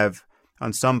arrive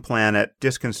on some planet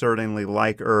disconcertingly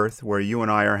like Earth, where you and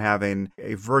I are having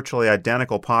a virtually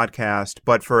identical podcast,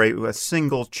 but for a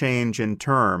single change in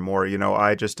term, or, you know,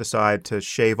 I just decide to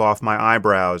shave off my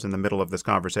eyebrows in the middle of this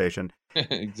conversation.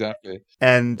 Exactly.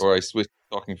 Or I switch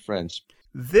to talking French.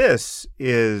 This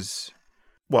is,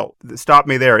 well, stop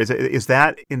me there. Is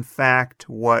that in fact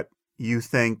what you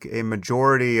think a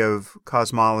majority of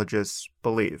cosmologists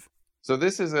believe? So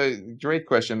this is a great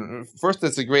question. First,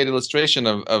 it's a great illustration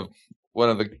of one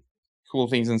of the cool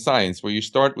things in science, where you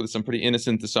start with some pretty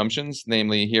innocent assumptions,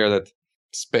 namely here that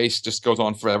space just goes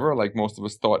on forever, like most of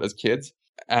us thought as kids,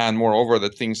 and moreover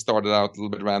that things started out a little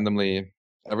bit randomly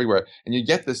everywhere, and you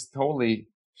get this totally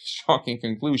shocking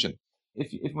conclusion.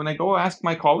 If when I go ask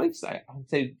my colleagues, I would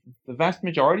say the vast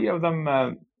majority of them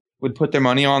would put their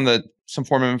money on that some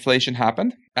form of inflation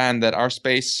happened, and that our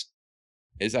space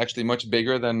is actually much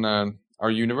bigger than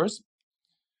our universe.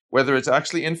 Whether it's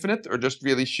actually infinite or just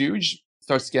really huge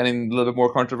starts getting a little bit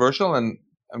more controversial, and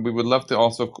we would love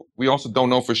to we also don't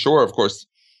know for sure, of course,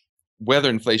 whether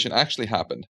inflation actually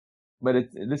happened. But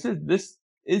this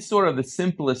is sort of the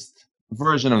simplest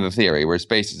version of the theory, where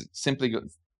space simply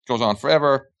goes on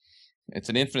forever. It's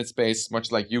an infinite space, much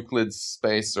like Euclid's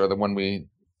space, or the one we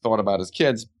thought about as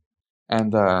kids.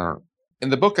 And in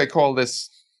the book, I call this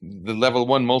the level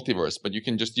 1 multiverse, but you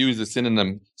can just use the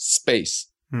synonym space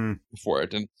for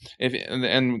it.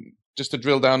 And just to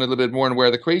drill down a little bit more on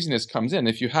where the craziness comes in,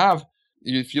 if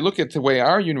you look at the way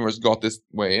our universe got this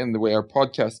way and the way our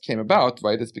podcast came about,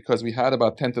 right, it's because we had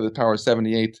about 10 to the power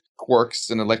 78 quarks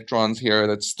and electrons here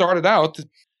that started out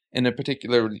in a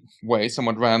particular way,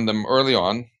 somewhat random early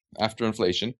on after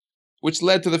inflation, which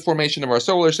led to the formation of our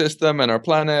solar system and our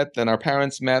planet, and our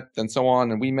parents met and so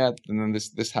on, and we met, and then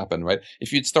this happened, right?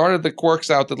 If you'd started the quarks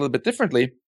out a little bit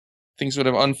differently, things would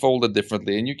have unfolded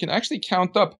differently. And you can actually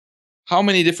count up how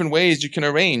many different ways you can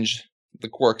arrange the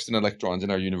quarks and electrons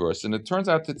in our universe. And it turns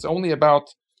out it's only about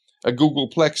a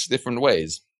googolplex different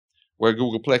ways, where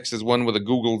googolplex is one with a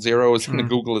Google zeros and a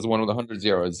Google is one with 100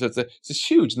 zeros. So it's a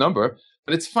huge number,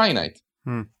 but it's finite.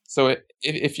 So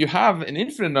if you have an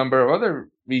infinite number of other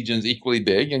regions equally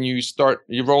big, and you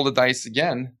roll the dice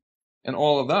again in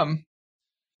all of them,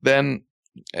 then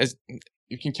as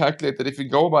you can calculate that if you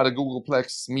go about a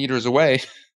googolplex meters away,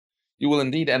 you will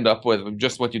indeed end up with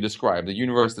just what you described, a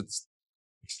universe that's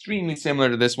extremely similar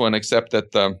to this one, except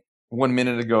that 1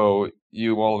 minute ago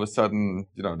you all of a sudden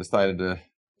decided to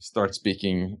start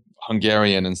speaking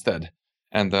Hungarian instead,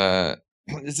 and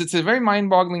it's a very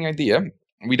mind-boggling idea.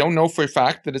 We don't know for a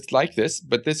fact that it's like this,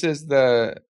 but this is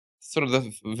the sort of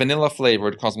the vanilla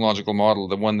flavored cosmological model,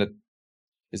 the one that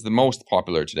is the most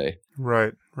popular today.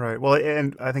 Right, right. Well,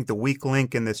 and I think the weak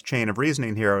link in this chain of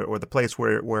reasoning here, or the place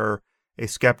where a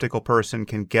skeptical person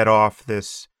can get off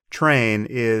this train,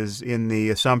 is in the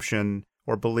assumption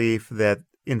or belief that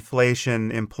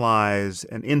inflation implies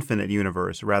an infinite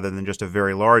universe rather than just a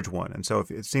very large one. And so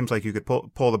it seems like you could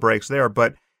pull the brakes there,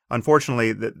 but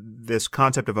unfortunately, this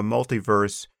concept of a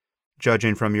multiverse,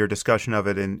 judging from your discussion of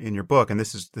it in your book, and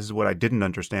this is what I didn't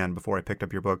understand before I picked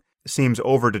up your book, seems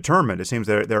overdetermined. It seems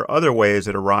there are other ways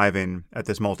at arriving at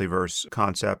this multiverse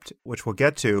concept, which we'll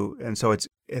get to. And so it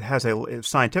has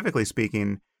scientifically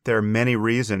speaking, there are many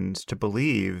reasons to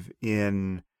believe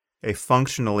in a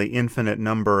functionally infinite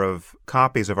number of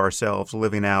copies of ourselves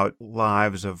living out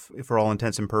lives of, for all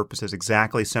intents and purposes,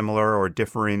 exactly similar or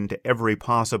differing to every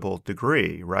possible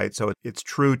degree, right? So it's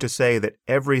true to say that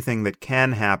everything that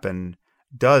can happen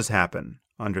does happen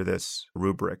under this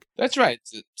rubric. That's right.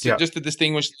 So just to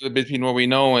distinguish between what we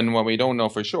know and what we don't know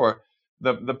for sure,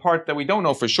 the part that we don't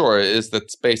know for sure is that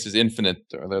space is infinite,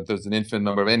 or that there's an infinite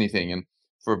number of anything. And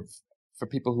for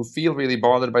people who feel really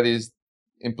bothered by these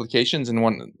implications and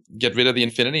want to get rid of the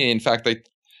infinity, in fact,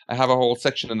 I have a whole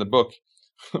section in the book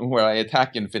where I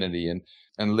attack infinity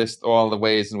and list all the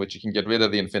ways in which you can get rid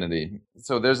of the infinity.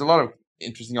 So there's a lot of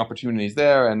interesting opportunities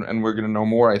there, and we're going to know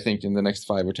more, I think, in the next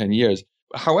 5 or 10 years.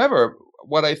 However,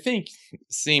 what I think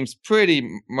seems pretty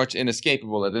much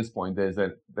inescapable at this point is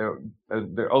that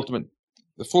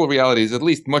the full reality is at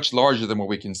least much larger than what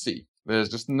we can see. There's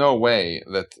just no way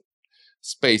that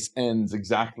space ends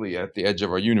exactly at the edge of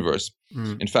our universe.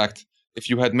 In fact, if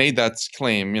you had made that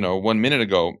claim, 1 minute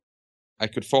ago, I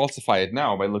could falsify it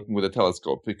now by looking with a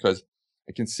telescope, because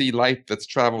I can see light that's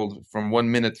traveled from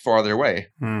 1 minute farther away.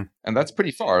 And that's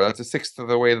pretty far. That's a sixth of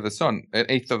the way to the sun, an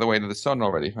eighth of the way to the sun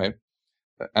already, right?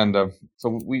 And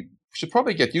so we should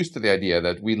probably get used to the idea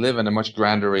that we live in a much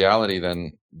grander reality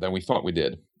than we thought we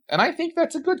did. And I think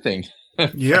that's a good thing.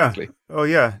 Yeah. Oh,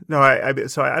 yeah. No,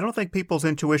 so I don't think people's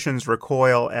intuitions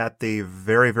recoil at the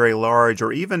very, very large,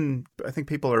 or even I think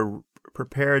people are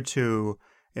prepared to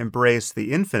embrace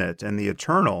the infinite and the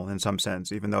eternal in some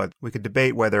sense, even though we could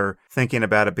debate whether thinking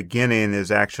about a beginning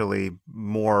is actually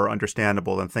more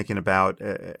understandable than thinking about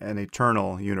an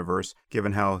eternal universe,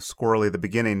 given how squirrely the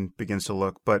beginning begins to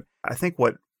look. But I think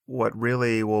what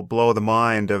really will blow the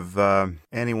mind of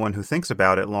anyone who thinks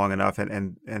about it long enough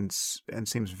and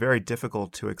seems very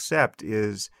difficult to accept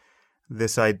is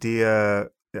this idea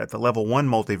at the level 1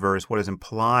 multiverse, what is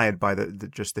implied by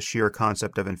just the sheer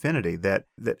concept of infinity, that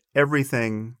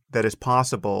everything that is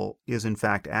possible is in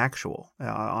fact actual.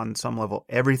 On some level,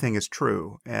 everything is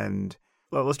true. And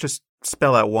let's just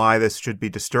spell out why this should be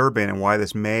disturbing and why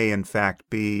this may in fact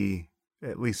be,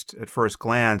 at least at first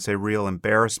glance, a real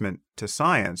embarrassment to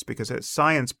science, because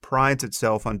science prides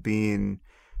itself on being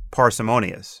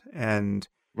parsimonious. And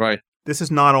right. This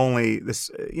is not only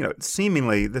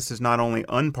seemingly this is not only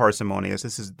unparsimonious,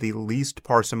 this is the least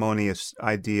parsimonious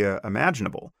idea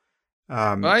imaginable.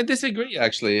 I disagree,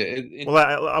 actually. Well,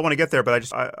 I want to get there,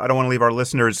 but I don't want to leave our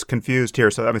listeners confused here.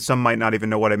 So, I mean, some might not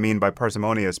even know what I mean by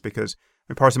parsimonious, because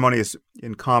parsimonious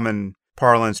in common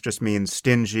parlance just means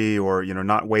stingy or,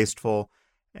 not wasteful.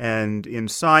 And in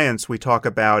science, we talk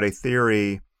about a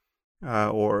theory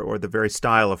or the very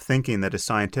style of thinking that is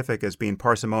scientific as being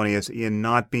parsimonious in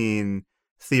not being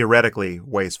theoretically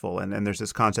wasteful. And there's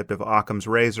this concept of Occam's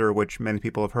razor, which many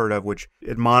people have heard of, which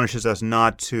admonishes us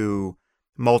not to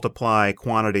multiply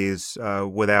quantities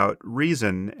without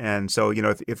reason. And so,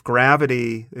 if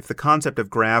the concept of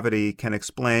gravity can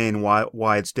explain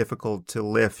why it's difficult to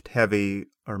lift heavy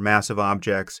or massive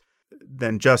objects,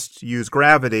 then just use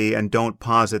gravity and don't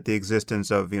posit the existence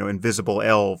of, invisible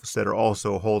elves that are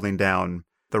also holding down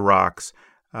the rocks.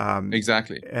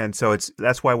 Exactly. And so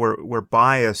that's why we're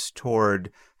biased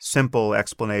toward simple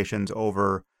explanations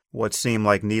over what seem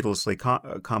like needlessly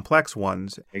complex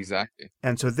ones. Exactly.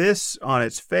 And so this, on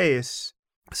its face,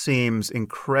 seems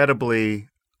incredibly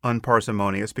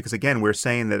unparsimonious, because again, we're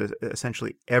saying that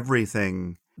essentially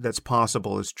everything that's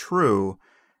possible is true.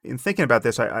 In thinking about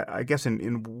this, I guess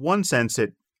in one sense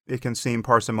it can seem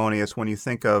parsimonious when you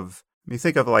think of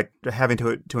like having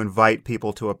to invite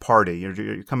people to a party.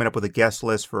 You're coming up with a guest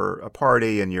list for a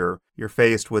party, and you're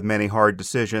faced with many hard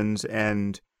decisions,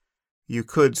 and you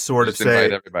could sort of Just invite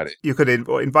say, everybody. you could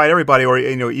invite everybody, or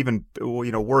even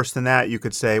worse than that, you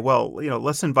could say, well,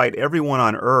 let's invite everyone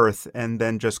on Earth and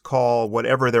then just call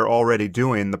whatever they're already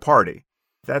doing the party.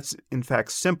 That's in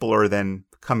fact simpler than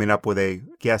coming up with a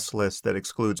guest list that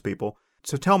excludes people.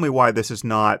 So tell me why this is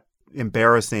not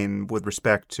embarrassing with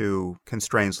respect to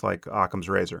constraints like Occam's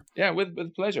razor. Yeah,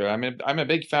 with pleasure. I'm a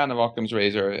big fan of Occam's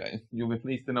razor. You'll be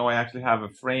pleased to know I actually have a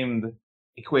framed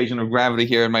equation of gravity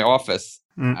here in my office.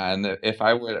 And if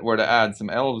I were to add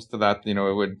some elves to that,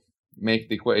 it would make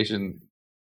the equation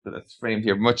that's framed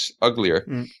here much uglier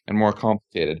and more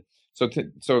complicated. So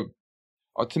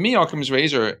to me, Occam's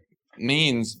razor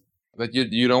means that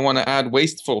you don't want to add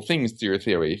wasteful things to your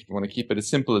theory. You want to keep it as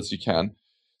simple as you can.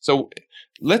 So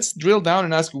let's drill down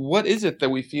and ask, what is it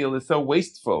that we feel is so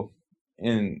wasteful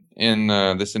in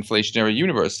this inflationary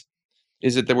universe?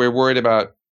 Is it that we're worried about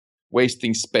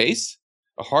wasting space?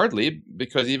 Hardly,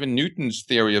 because even Newton's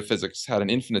theory of physics had an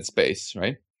infinite space,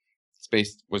 right?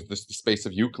 Space was the space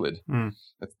of Euclid.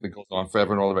 That goes on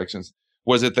forever in all directions.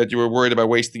 Was it that you were worried about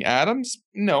wasting atoms?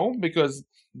 No, because,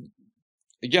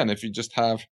 again, if you just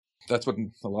have... That's what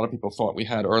a lot of people thought we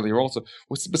had earlier also.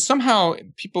 But somehow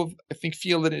people, I think,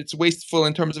 feel that it's wasteful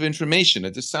in terms of information.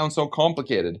 It just sounds so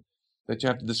complicated that you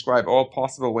have to describe all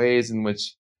possible ways in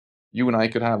which you and I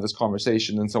could have this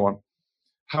conversation and so on.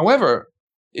 However,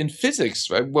 in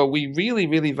physics, right, what we really,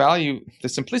 really value the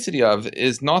simplicity of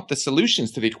is not the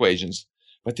solutions to the equations,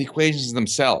 but the equations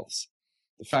themselves.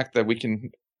 The fact that we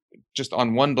can just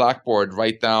on one blackboard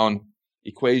write down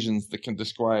equations that can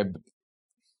describe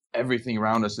everything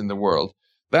around us in the world.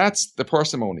 That's the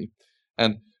parsimony.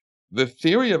 And the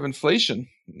theory of inflation,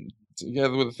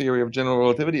 together with the theory of general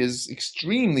relativity, is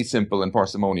extremely simple and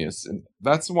parsimonious. And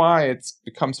that's why it's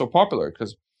become so popular,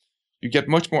 because you get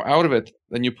much more out of it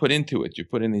than you put into it. You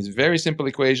put in these very simple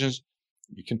equations.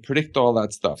 You can predict all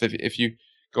that stuff. If you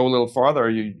go a little farther,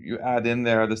 you add in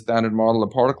there the standard model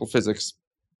of particle physics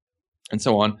and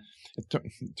so on. It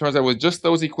turns out with just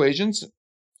those equations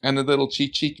and a little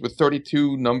cheat sheet with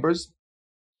 32 numbers,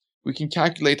 we can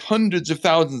calculate hundreds of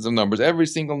thousands of numbers, every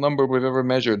single number we've ever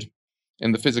measured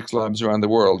in the physics labs around the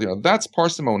world. That's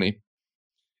parsimony,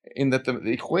 in that the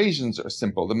equations are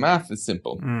simple, the math is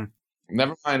simple.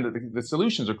 Never mind that the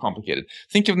solutions are complicated.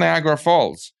 Think of Niagara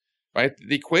Falls, right?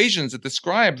 The equations that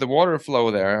describe the water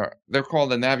flow there, they're called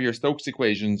the Navier-Stokes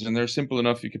equations, and they're simple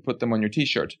enough you could put them on your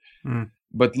T-shirt.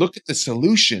 But look at the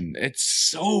solution. It's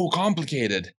so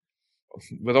complicated,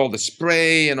 with all the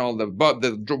spray and all the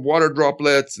water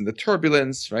droplets and the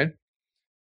turbulence, right?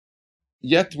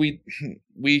 Yet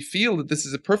we feel that this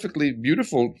is a perfectly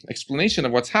beautiful explanation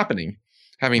of what's happening,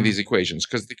 having these equations,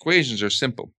 because the equations are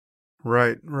simple.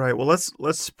 Right. Well,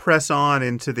 let's press on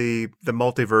into the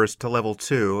multiverse to level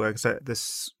 2, because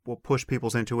this will push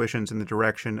people's intuitions in the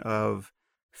direction of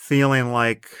feeling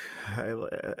like,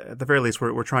 at the very least,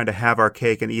 we're trying to have our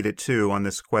cake and eat it too on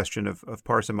this question of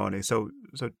parsimony. So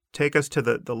take us to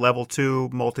the level 2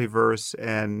 multiverse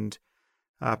and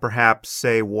perhaps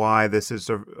say why this is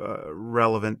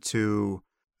relevant to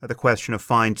the question of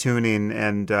fine tuning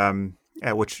and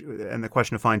the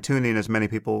question of fine-tuning, as many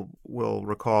people will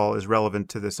recall, is relevant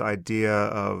to this idea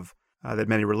of that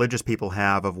many religious people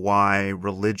have of why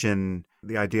religion,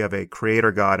 the idea of a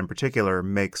creator God in particular,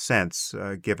 makes sense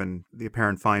given the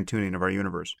apparent fine-tuning of our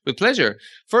universe. With pleasure.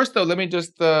 First, though, let me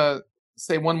just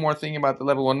say one more thing about the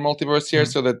level 1 multiverse here,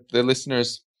 so that the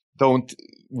listeners don't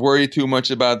worry too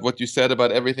much about what you said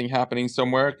about everything happening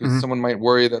somewhere, because someone might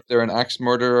worry that they're an axe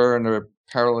murderer in a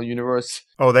parallel universe.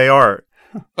 Oh, they are.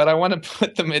 But I want to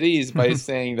put them at ease by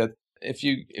saying that if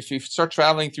you start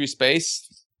traveling through space,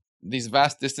 these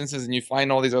vast distances, and you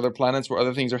find all these other planets where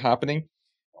other things are happening,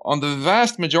 on the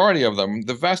vast majority of them,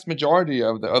 the vast majority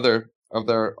of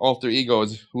their alter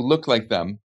egos who look like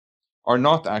them are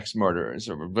not axe murderers,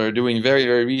 or they're doing very,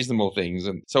 very reasonable things.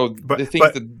 And so the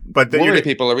things that worry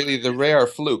people are really the rare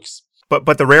flukes.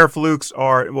 But the rare flukes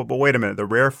are, but wait a minute, the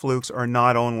rare flukes are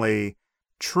not only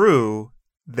true,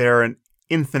 they're an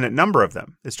infinite number of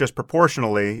them. It's just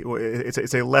proportionally,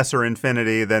 it's a lesser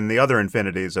infinity than the other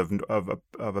infinities of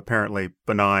apparently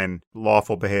benign,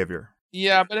 lawful behavior.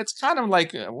 Yeah, but it's kind of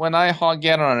like when I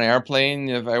get on an airplane,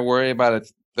 if I worry about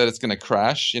it, that it's going to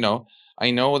crash, I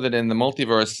know that in the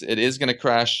multiverse, it is going to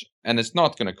crash and it's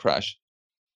not going to crash.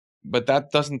 But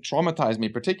that doesn't traumatize me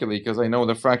particularly, because I know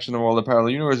the fraction of all the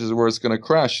parallel universes where it's going to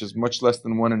crash is much less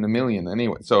than 1 in a million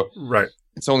anyway. So right.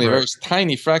 It's only a very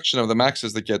tiny fraction of the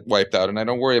maxes that get wiped out, and I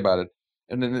don't worry about it.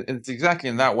 And it's exactly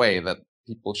in that way that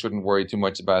people shouldn't worry too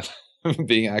much about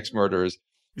being axe murderers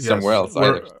somewhere else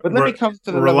either. But let me come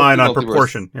to the relying on multiverse.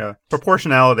 proportion. Yeah,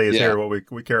 proportionality is here what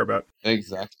we care about.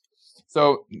 Exactly.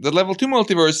 So the level 2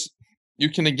 multiverse, you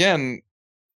can again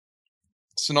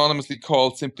synonymously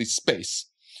call simply space,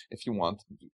 if you want.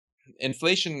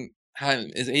 Inflation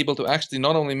is able to actually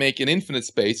not only make an infinite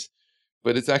space,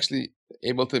 but it's actually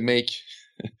able to make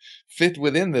fit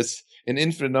within this an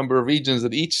infinite number of regions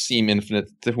that each seem infinite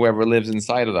to whoever lives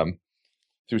inside of them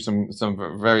through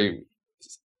some very,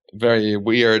 very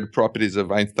weird properties of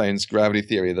Einstein's gravity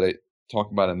theory that I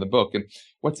talk about in the book. And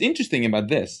what's interesting about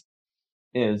this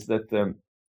is that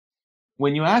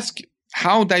when you ask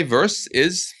how diverse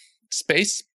is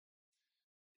space,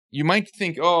 you might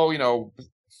think, oh,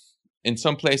 in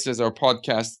some places our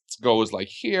podcast goes like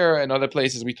here, and other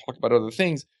places we talk about other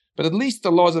things, but at least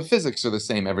the laws of physics are the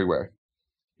same everywhere.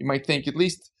 You might think, at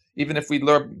least even if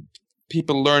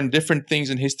people learn different things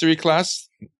in history class,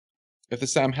 if the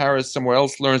Sam Harris somewhere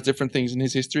else learns different things in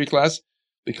his history class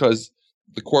because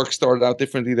the quark started out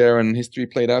differently there and history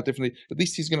played out differently, at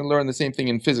least he's going to learn the same thing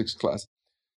in physics class.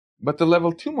 But the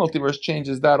level 2 multiverse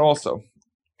changes that also,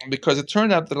 because it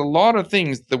turned out that a lot of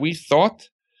things that we thought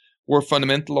were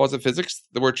fundamental laws of physics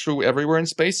that were true everywhere in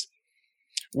space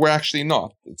were actually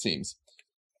not, it seems.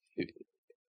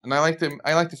 And I like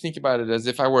to think about it as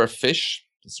if I were a fish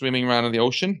swimming around in the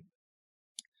ocean.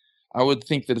 I would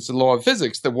think that it's a law of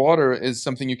physics that water is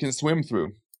something you can swim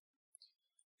through,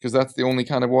 because that's the only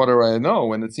kind of water I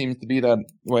know, and it seems to be that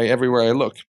way everywhere I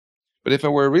look. But if I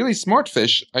were a really smart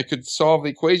fish, I could discover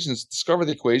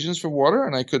the equations for water,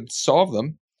 and I could solve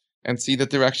them and see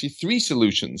that there are actually 3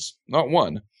 solutions, not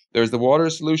one. There's the water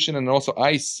solution and also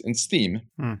ice and steam.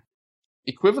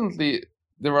 Equivalently,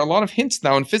 there are a lot of hints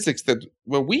now in physics that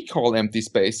what we call empty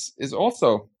space is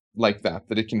also like that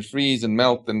it can freeze and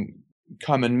melt and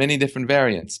come in many different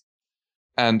variants.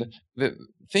 And the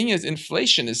thing is,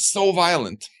 inflation is so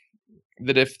violent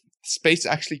that if space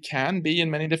actually can be in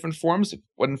many different forms,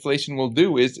 what inflation will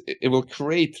do is it will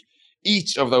create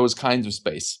each of those kinds of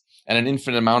space, and an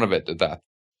infinite amount of it at that.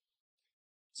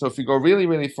 So if you go really,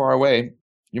 really far away,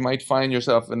 you might find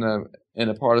yourself in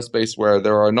a part of space where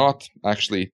there are not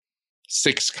actually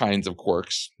 6 kinds of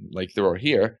quarks like there are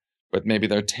here, but maybe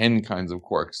there are 10 kinds of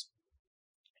quarks.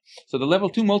 So the level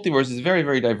 2 multiverse is very,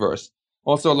 very diverse.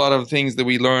 Also, a lot of things that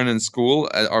we learn in school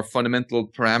are fundamental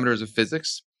parameters of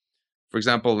physics. For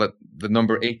example, that the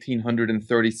number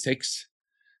 1836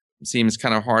 seems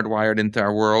kind of hardwired into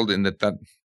our world, in that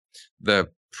the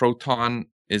proton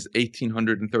is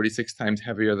 1836 times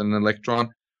heavier than an electron.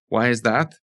 Why is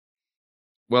that?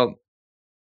 Well,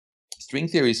 string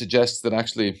theory suggests that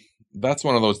actually that's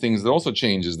one of those things that also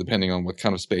changes depending on what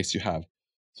kind of space you have.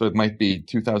 So it might be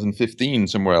 2015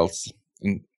 somewhere else,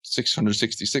 and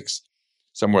 666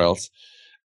 somewhere else.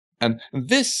 And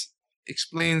this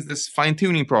explains this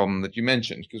fine-tuning problem that you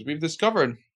mentioned, because we've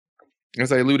discovered,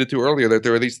 as I alluded to earlier, that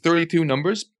there are these 32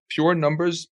 numbers, pure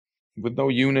numbers with no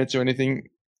units or anything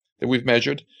that we've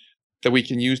measured, that we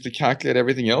can use to calculate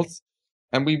everything else.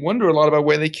 And we wonder a lot about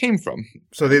where they came from.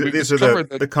 So these are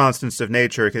the constants of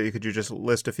nature. Could you just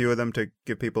list a few of them to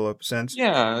give people a sense?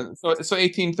 Yeah, so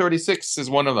 1836 is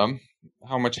one of them.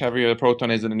 How much heavier a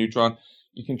proton is than a neutron.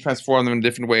 You can transform them in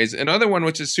different ways. Another one,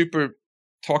 which is super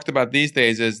talked about these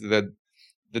days, is the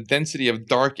density of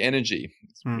dark energy,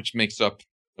 which makes up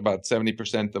about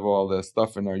 70% of all the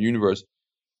stuff in our universe.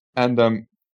 And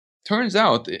turns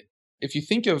out, if you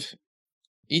think of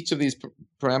each of these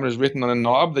parameters written on a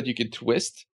knob that you could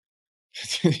twist,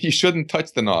 you shouldn't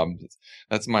touch the knobs.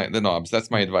 That's my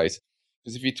advice.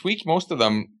 Because if you tweak most of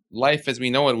them, life as we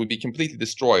know it would be completely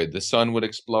destroyed. The sun would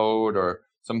explode, or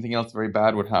something else very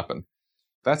bad would happen.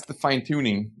 That's the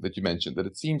fine-tuning that you mentioned, that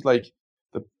it seems like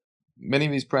many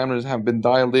of these parameters have been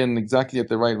dialed in exactly at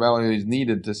the right values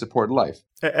needed to support life.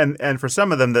 And for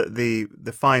some of them, the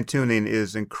fine-tuning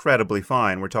is incredibly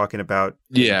fine. We're talking about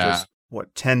just,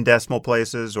 10 decimal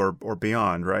places or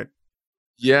beyond, right?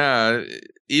 Yeah,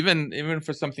 even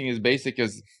for something as basic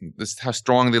as this, how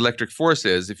strong the electric force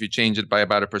is, if you change it by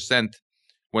about 1%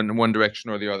 in one direction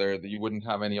or the other, that you wouldn't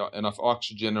have enough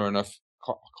oxygen or enough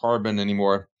carbon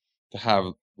anymore to have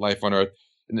life on Earth.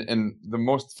 And the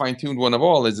most fine-tuned one of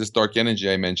all is this dark energy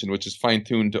I mentioned, which is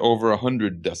fine-tuned to over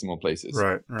 100 decimal places.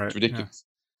 Right. It's ridiculous.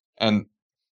 Yeah. And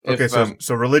okay,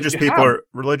 so religious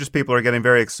people are getting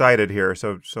very excited here.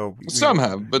 So some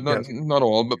have, but not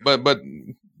all. But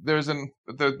there's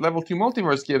the level 2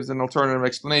 multiverse gives an alternative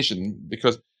explanation,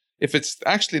 because if it's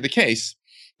actually the case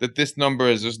that this number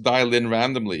is just dialed in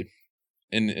randomly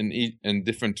in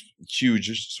different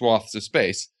huge swaths of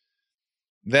space,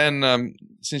 then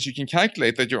since you can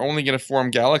calculate that you're only going to form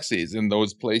galaxies in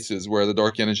those places where the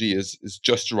dark energy is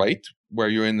just right, where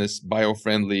you're in this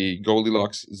bio-friendly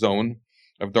Goldilocks zone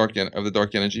of the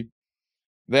dark energy,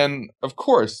 then of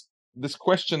course this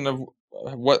question of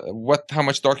how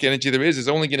much dark energy there is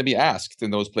only going to be asked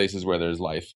in those places where there's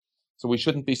life. So we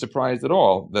shouldn't be surprised at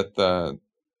all that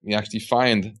we actually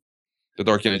find the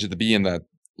dark energy to be in that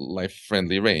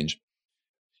life-friendly range.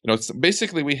 It's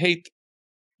basically, we hate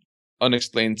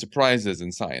unexplained surprises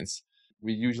in science.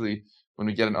 We usually, when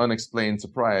we get an unexplained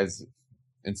surprise,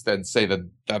 instead say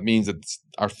that means that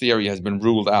our theory has been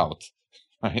ruled out,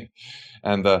 right?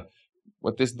 And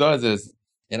what this does is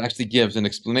it actually gives an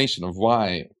explanation of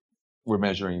why we're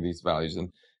measuring these values.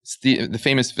 And the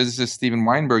famous physicist Steven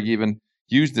Weinberg even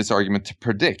used this argument to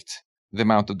predict the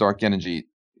amount of dark energy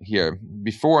here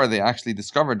before they actually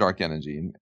discovered dark energy.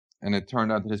 And it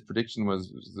turned out that his prediction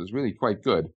was really quite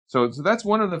good. So that's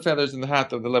one of the feathers in the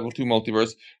hat of the level 2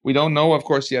 multiverse. We don't know, of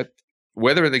course, yet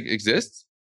whether it exists,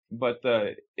 but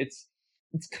it's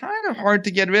kind of hard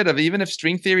to get rid of. Even if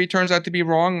string theory turns out to be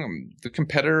wrong, the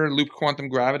competitor loop quantum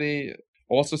gravity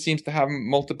also seems to have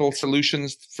multiple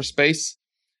solutions for space.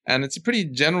 And it's a pretty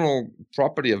general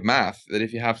property of math that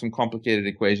if you have some complicated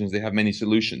equations, they have many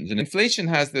solutions. And inflation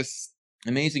has this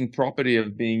amazing property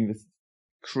of being this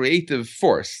creative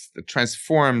force that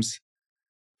transforms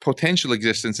potential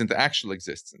existence into actual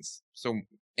existence. So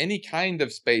any kind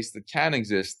of space that can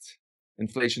exist,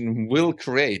 inflation will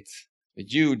create a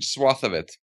huge swath of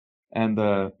it, and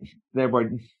thereby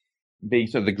being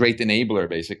sort of the great enabler,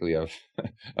 basically, of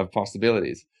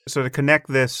possibilities. So to connect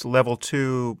this level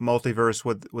 2 multiverse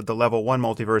with the level 1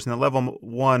 multiverse, in the level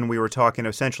 1 we were talking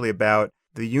essentially about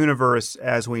the universe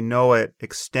as we know it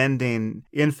extending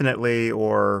infinitely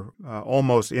or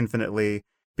almost infinitely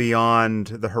beyond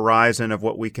the horizon of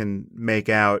what we can make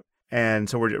out. And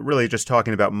so we're really just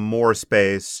talking about more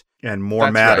space and more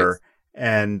matter. Right.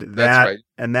 And that, that's right.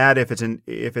 And that if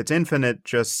it's infinite,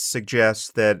 just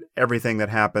suggests that everything that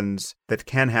happens, that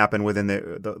can happen within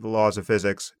the laws of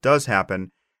physics, does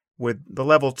happen. With the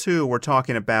level 2, we're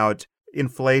talking about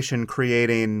inflation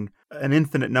creating an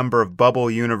infinite number of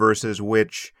bubble universes,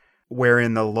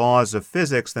 wherein the laws of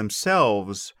physics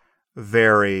themselves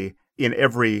vary in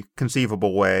every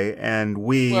conceivable way, and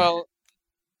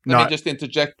let me just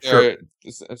interject there,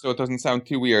 sure, so it doesn't sound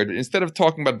too weird. Instead of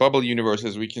talking about bubble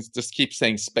universes, we can just keep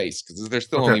saying space, because there's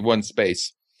still only one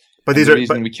space. But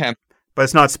we can't. But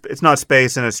it's not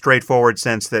space in a straightforward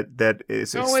sense that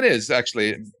is. No, it is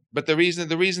actually. But the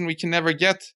reason we can never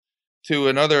get to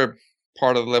another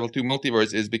part of the level 2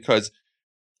 multiverse is because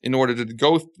in order to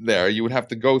go there, you would have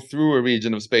to go through a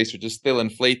region of space which is still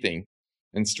inflating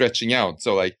and stretching out.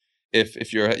 So like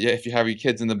if you have your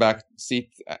kids in the back seat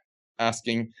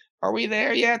asking, "Are we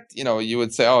there yet?" You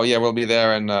would say, "Oh yeah, we'll be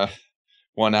there in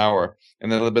 1 hour."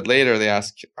 And then a little bit later they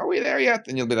ask, "Are we there yet?"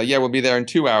 And you'll be like, "Yeah, we'll be there in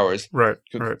 2 hours." Right.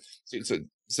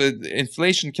 So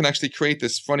inflation can actually create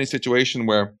this funny situation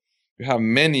where you have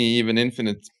many, even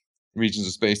infinite regions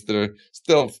of space that are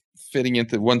still fitting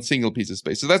into one single piece of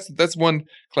space. So that's one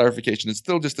clarification. It's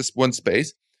still just this one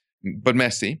space, but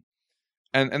messy.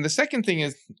 And the second thing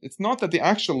is, it's not that the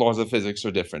actual laws of physics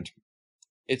are different.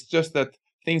 It's just that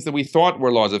things that we thought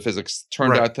were laws of physics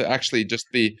turned out to actually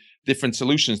just be different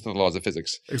solutions to the laws of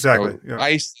physics. Exactly. So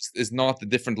ice is not the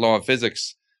different law of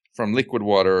physics from liquid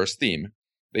water or steam.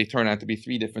 They turn out to be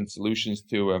 3 different solutions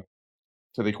to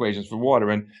the equations for water.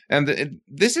 And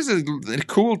this is a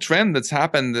cool trend that's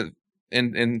happened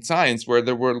in science, where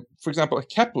there were, for example,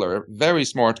 Kepler, a very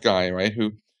smart guy, right,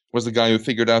 who was the guy who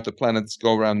figured out the planets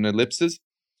go around in ellipses.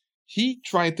 He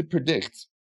tried to predict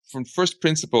from first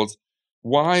principles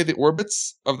why the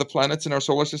orbits of the planets in our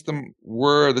solar system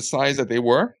were the size that they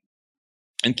were,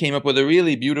 and came up with a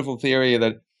really beautiful theory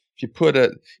that if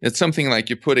you it's something like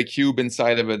you put a cube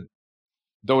inside of a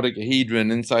dodecahedron,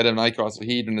 inside of an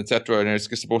icosahedron, etc., and it's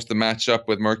supposed to match up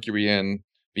with Mercury and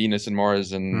Venus and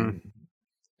Mars and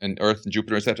Earth and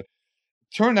Jupiter, etc.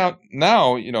 Turned out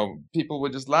now, people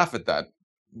would just laugh at that,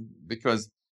 because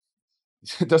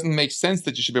it doesn't make sense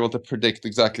that you should be able to predict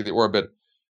exactly the orbit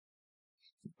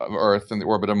of Earth and the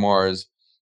orbit of Mars,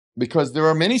 because there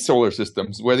are many solar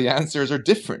systems where the answers are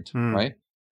different, right?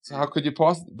 So how could you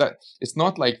possibly that? It's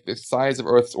not like the size of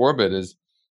Earth's orbit is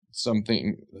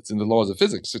something that's in the laws of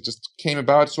physics. It just came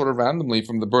about sort of randomly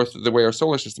from the way our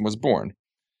solar system was born.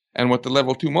 And what the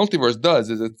level 2 multiverse does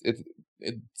is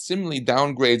it similarly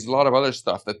downgrades a lot of other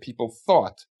stuff that people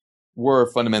thought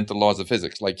were fundamental laws of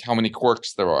physics, like how many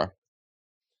quarks there are,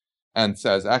 and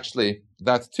says, actually,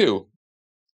 that too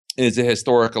is a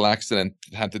historical accident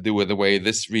that had to do with the way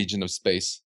this region of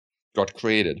space got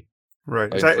created.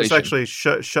 Right. It's actually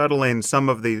shuttling some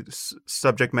of the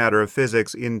subject matter of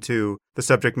physics into the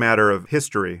subject matter of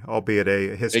history, albeit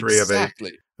a history of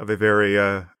a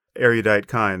very erudite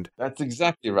kind. That's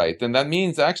exactly right. And that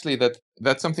means actually that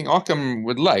that's something Occam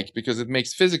would like, because it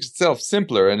makes physics itself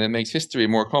simpler and it makes history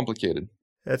more complicated.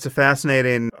 It's a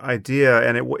fascinating idea,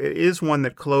 and it is one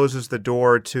that closes the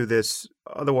door to this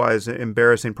otherwise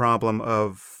embarrassing problem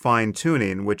of fine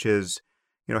tuning, which is,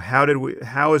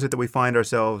 how is it that we find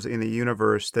ourselves in a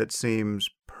universe that seems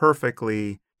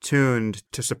perfectly tuned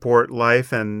to support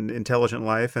life and intelligent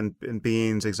life and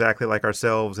beings exactly like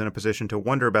ourselves in a position to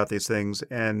wonder about these things.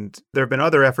 And there have been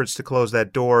other efforts to close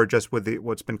that door just with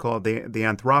what's been called the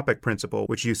anthropic principle,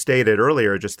 which you stated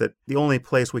earlier, just that the only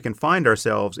place we can find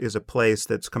ourselves is a place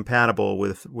that's compatible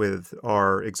with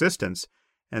our existence.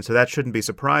 And so that shouldn't be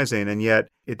surprising. And yet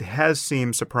it has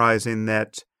seemed surprising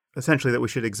that essentially that we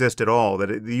should exist at all,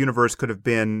 that the universe could have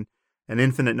been an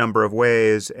infinite number of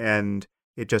ways and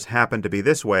it just happened to be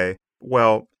this way.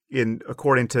 Well,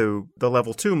 according to the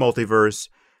level 2 multiverse,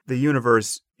 the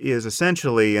universe is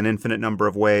essentially an infinite number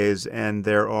of ways, and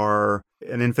there are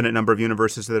an infinite number of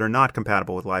universes that are not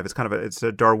compatible with life. It's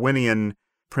a Darwinian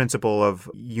principle of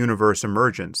universe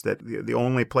emergence, that the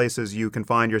only places you can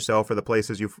find yourself are the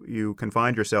places you can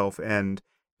find yourself, and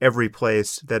every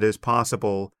place that is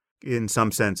possible in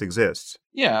some sense exists.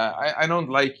 Yeah, I don't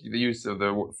like the use of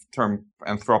the term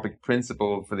anthropic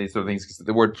principle for these sort of things, because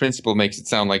the word principle makes it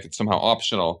sound like it's somehow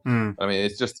optional. I mean,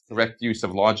 it's just correct use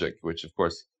of logic, which of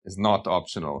course is not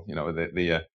optional.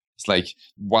 It's like,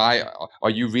 why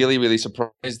are you really, really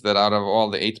surprised that out of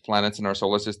all the 8 planets in our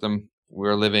solar system,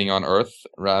 we're living on Earth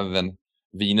rather than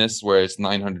Venus, where it's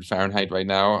 900 Fahrenheit right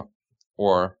now,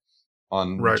 or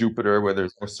on Jupiter, where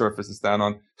there's no surface to stand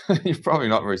on? You're probably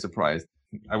not very surprised.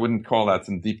 I wouldn't call that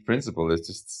some deep principle. It's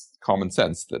just common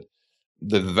sense that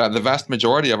the vast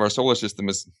majority of our solar system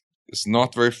is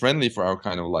not very friendly for our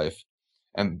kind of life,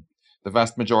 and the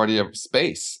vast majority of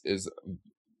space is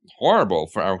horrible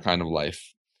for our kind of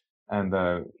life, and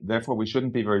therefore we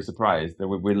shouldn't be very surprised that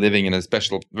we're living in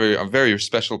a very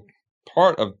special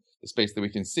part of the space that we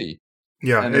can see.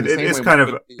 Yeah, and it's kind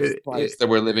of that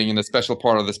we're living in a special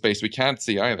part of the space we can't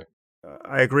see either.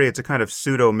 I agree. It's a kind of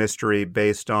pseudo mystery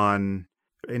based on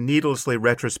a needlessly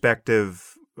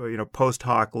retrospective, post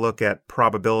hoc look at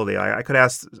probability. I could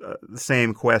ask the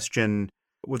same question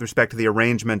with respect to the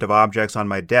arrangement of objects on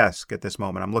my desk at this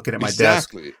moment. I'm looking at my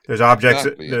desk. There's objects.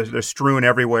 They're strewn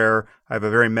everywhere. I have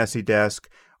a very messy desk.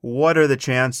 What are the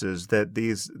chances that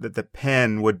the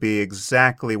pen would be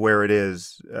exactly where it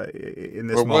is in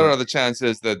this moment? What are the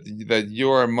chances that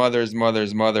your mother's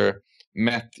mother's mother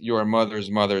met your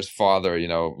mother's mother's father,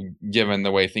 given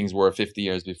the way things were 50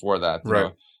 years before that?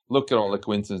 Look at all the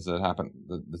coincidences that happened,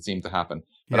 that seem to happen.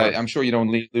 But I'm sure you don't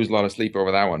lose a lot of sleep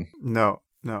over that one. No.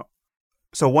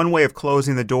 So one way of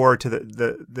closing the door to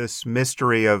this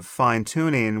mystery of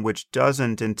fine-tuning, which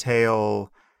doesn't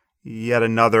entail yet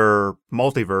another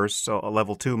multiverse, so a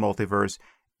level 2 multiverse,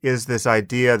 is this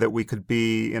idea that we could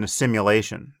be in a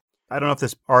simulation. I don't know if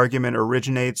this argument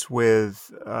originates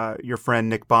with your friend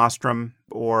Nick Bostrom,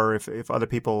 or if other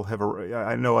people have.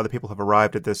 I know other people have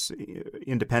arrived at this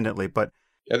independently, but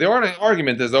yeah, the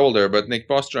argument is older. But Nick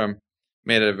Bostrom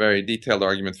made a very detailed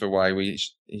argument for why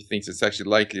he thinks it's actually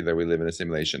likely that we live in a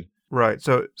simulation. Right.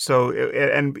 So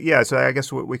I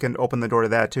guess we can open the door to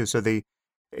that too. So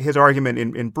his argument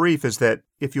in brief is that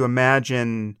if you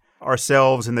imagine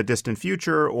ourselves in the distant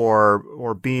future,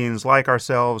 or beings like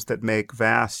ourselves that make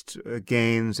vast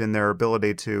gains in their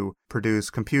ability to produce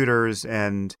computers,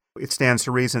 and it stands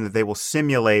to reason that they will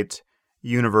simulate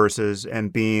universes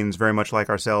and beings very much like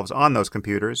ourselves on those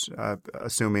computers,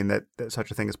 assuming that such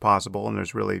a thing is possible, and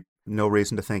there's really no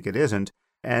reason to think it isn't.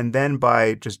 And then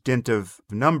by just dint of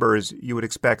numbers, you would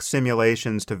expect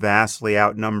simulations to vastly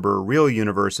outnumber real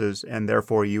universes, and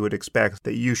therefore you would expect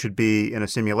that you should be in a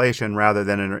simulation rather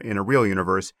than in a real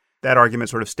universe. That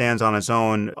argument sort of stands on its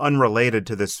own, unrelated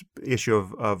to this issue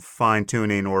of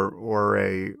fine-tuning or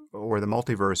the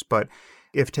multiverse. But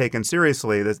if taken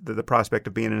seriously, the prospect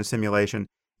of being in a simulation,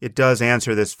 it does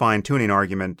answer this fine-tuning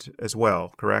argument as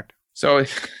well, correct? So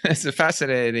it's a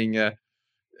fascinating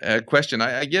question.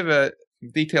 I give a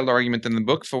detailed argument in the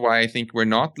book for why I think we're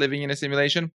not living in a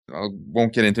simulation. I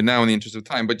won't get into now in the interest of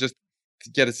time, but just to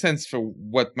get a sense for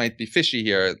what might be fishy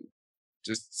here,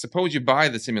 just suppose you buy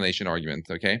the simulation argument,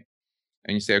 okay?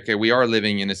 And you say, okay, we are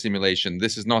living in a simulation.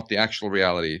 This is not the actual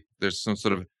reality. There's some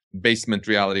sort of basement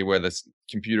reality where the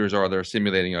computers they're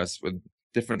simulating us with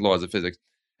different laws of physics.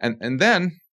 And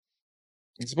then,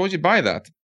 suppose you buy that.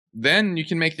 Then you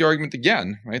can make the argument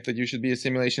again, right? That you should be a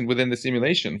simulation within the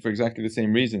simulation for exactly the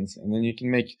same reasons. And then you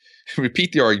can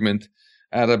repeat the argument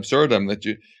ad absurdum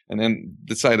and then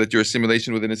decide that you're a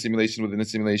simulation within a simulation within a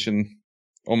simulation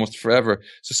almost forever.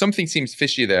 So something seems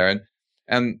fishy there. And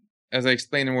And as I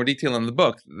explain in more detail in the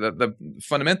book, the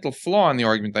fundamental flaw in the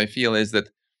argument, I feel, is that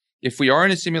if we are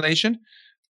in a simulation,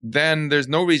 then there's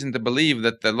no reason to believe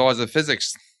that the laws of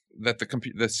physics that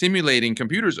the simulating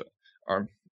computers are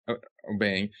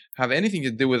obeying have anything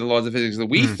to do with the laws of physics that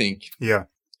we think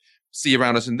see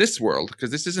around us in this world,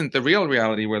 because this isn't the real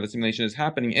reality where the simulation is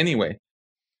happening anyway.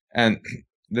 And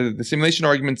the simulation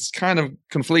arguments kind of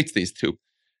conflates these two.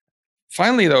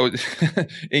 Finally, though,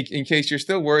 in case you're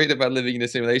still worried about living in a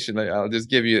simulation, I'll just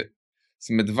give you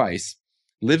some advice.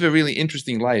 Live a really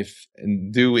interesting life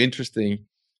and do interesting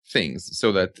things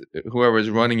so that whoever is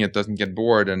running it doesn't get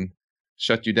bored and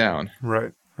shut you down.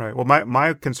 Right. Well,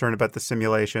 my concern about the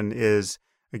simulation is,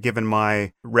 given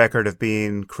my record of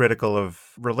being critical of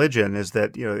religion, is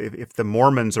that, if the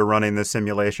Mormons are running this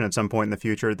simulation at some point in the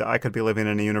future, I could be living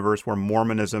in a universe where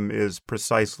Mormonism is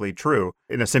precisely true,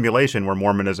 in a simulation where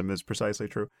Mormonism is precisely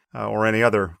true, or any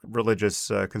other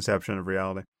religious conception of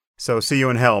reality. So see you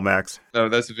in hell, Max. Oh,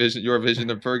 that's your vision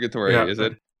of purgatory, is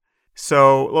it?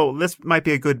 So, this might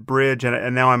be a good bridge,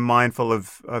 and now I'm mindful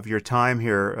of your time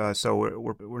here, so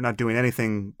we're not doing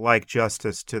anything like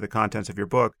justice to the contents of your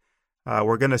book.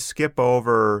 We're going to skip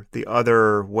over the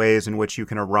other ways in which you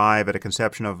can arrive at a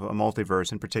conception of a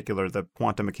multiverse, in particular the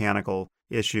quantum mechanical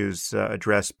issues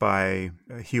addressed by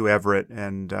Hugh Everett,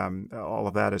 and all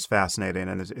of that is fascinating,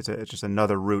 and it's just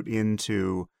another route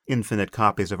into infinite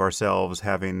copies of ourselves,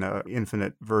 having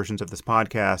infinite versions of this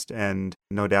podcast, and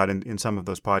no doubt in some of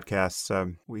those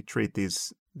podcasts we treat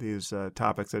these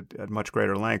topics at much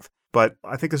greater length. But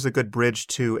I think this is a good bridge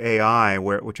to AI,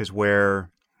 which is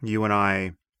where you and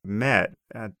I met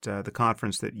at the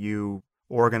conference that you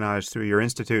organized through your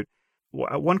institute.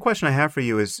 One question I have for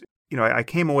you is, I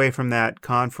came away from that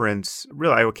conference,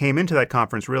 I came into that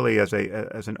conference really as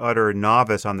an utter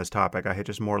novice on this topic. I had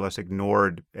just more or less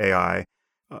ignored AI,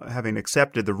 having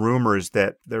accepted the rumors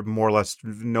that there more or less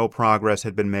no progress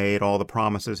had been made, all the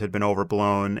promises had been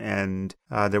overblown, and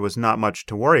there was not much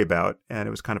to worry about, and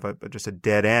it was kind of just a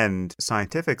dead end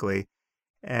scientifically.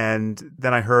 And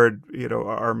then I heard,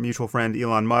 our mutual friend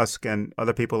Elon Musk and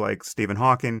other people like Stephen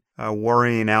Hawking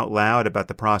worrying out loud about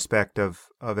the prospect of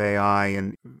AI,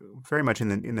 and very much in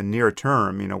the near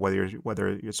term. Whether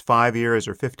it's 5 years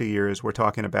or 50 years, we're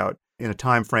talking about in a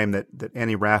time frame that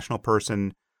any rational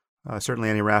person, certainly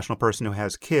any rational person who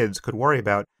has kids, could worry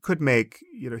about, could make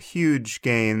huge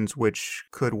gains, which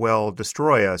could well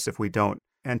destroy us if we don't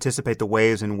anticipate the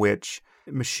ways in which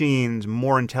machines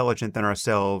more intelligent than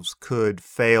ourselves could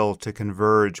fail to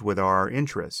converge with our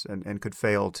interests and could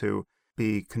fail to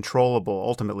be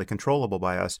ultimately controllable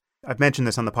by us. I've mentioned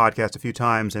this on the podcast a few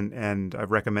times, and I've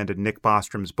recommended Nick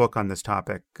Bostrom's book on this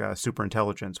topic,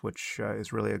 Superintelligence, which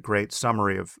is really a great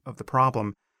summary of the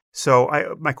problem.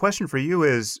 So my question for you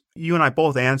is, you and I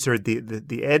both answered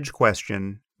the edge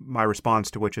question, my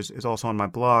response to which is also on my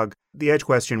blog. The edge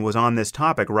question was on this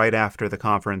topic right after the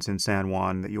conference in San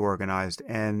Juan that you organized.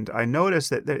 And I noticed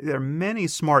that there are many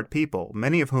smart people,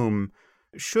 many of whom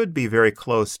should be very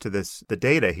close to the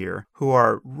data here, who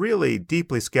are really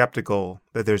deeply skeptical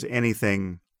that there's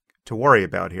anything to worry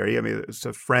about here. I mean,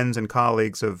 so friends and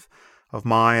colleagues of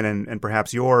mine and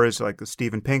perhaps yours, like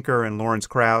Steven Pinker and Lawrence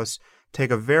Krauss,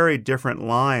 take a very different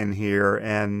line here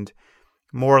and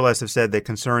more or less have said that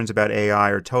concerns about AI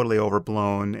are totally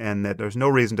overblown, and that there's no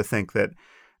reason to think that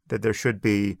there should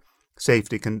be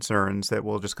safety concerns, that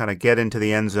we'll just kind of get into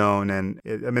the end zone. And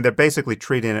they're basically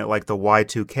treating it like the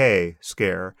Y2K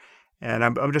scare. And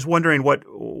I'm just wondering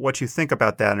what you think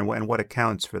about that and what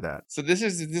accounts for that. So this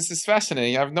is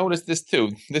fascinating. I've noticed this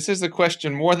too. This is a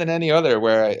question more than any other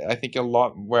where I think a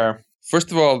lot where,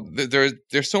 first of all,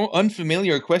 they're so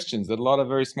unfamiliar questions that a lot of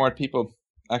very smart people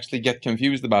actually get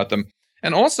confused about them.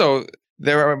 And also,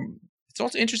 it's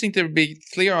also interesting to be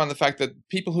clear on the fact that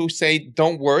people who say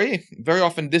don't worry very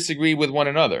often disagree with one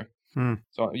another.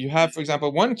 So you have, for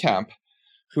example, one camp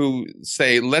who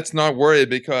say, let's not worry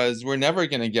because we're never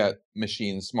going to get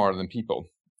machines smarter than people.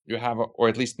 Or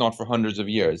at least not for hundreds of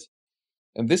years.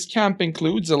 And this camp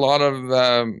includes a lot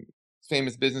of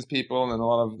famous business people and a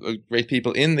lot of great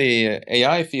people in the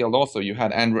AI field also. You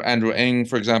had Andrew Ng,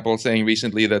 for example, saying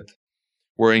recently that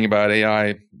worrying about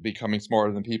AI becoming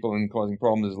smarter than people and causing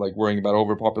problems is like worrying about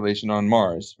overpopulation on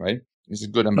Mars, right? He's a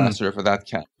good ambassador for that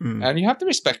camp. And you have to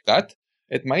respect that.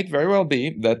 It might very well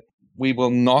be that we will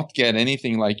not get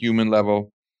anything like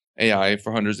human-level AI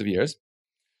for hundreds of years.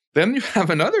 Then you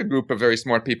have another group of very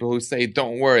smart people who say,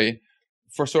 don't worry,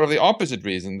 for sort of the opposite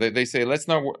reason. They say, let's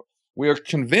not worry. We are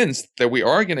convinced that we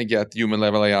are going to get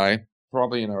human-level AI,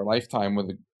 probably in our lifetime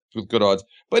with good odds,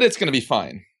 but it's going to be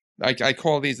fine. I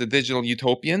call these the digital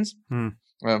utopians.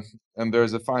 And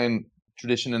there's a fine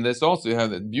tradition in this also. You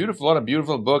have a lot of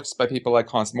beautiful books by people like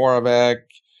Hans Moravec,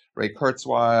 Ray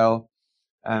Kurzweil,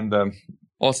 and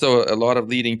also a lot of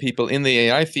leading people in the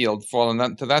AI field fall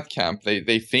into that camp.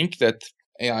 They think that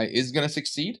AI is going to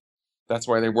succeed. That's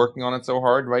why they're working on it so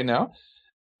hard right now.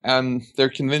 And they're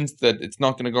convinced that it's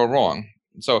not going to go wrong.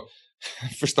 So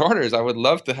for starters, I would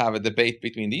love to have a debate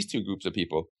between these two groups of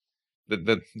people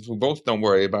that who both don't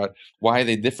worry about why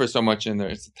they differ so much in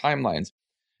their timelines.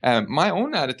 My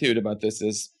own attitude about this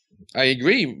is, I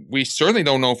agree, we certainly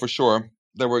don't know for sure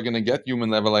that we're going to get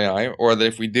human-level AI, or that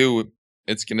if we do,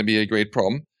 it's going to be a great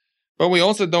problem. But we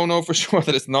also don't know for sure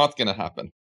that it's not going to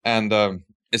happen. And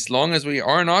as long as we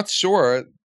are not sure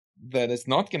that it's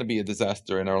not going to be a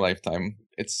disaster in our lifetime,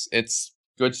 it's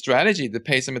good strategy to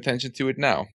pay some attention to it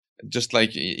now. Just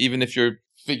like even if you're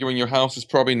figuring your house is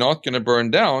probably not going to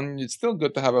burn down, it's still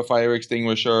good to have a fire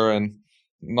extinguisher and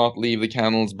not leave the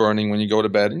candles burning when you go to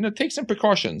bed. Take some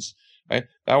precautions. Right?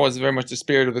 That was very much the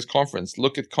spirit of this conference.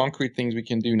 Look at concrete things we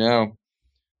can do now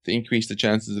to increase the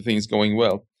chances of things going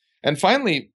well. And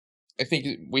finally, I think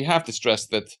we have to stress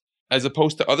that as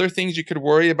opposed to other things you could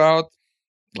worry about,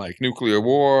 like nuclear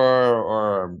war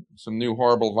or some new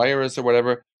horrible virus or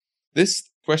whatever,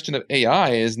 this question of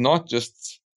AI is not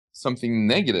just something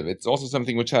negative. It's also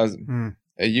something which has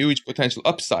a huge potential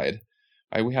upside.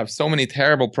 Right? We have so many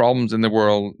terrible problems in the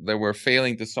world that we're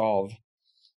failing to solve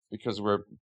because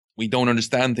we don't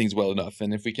understand things well enough.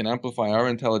 And if we can amplify our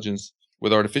intelligence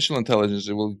with artificial intelligence,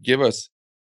 it will give us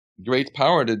great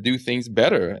power to do things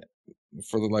better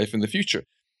for the life in the future.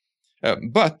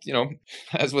 But,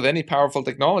 as with any powerful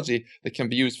technology that can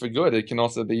be used for good, it can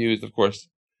also be used, of course,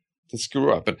 to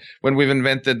screw up. And when we've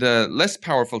invented less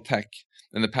powerful tech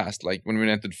in the past, like when we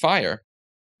invented fire,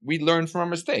 we learned from our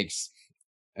mistakes.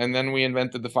 And then we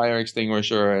invented the fire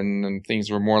extinguisher and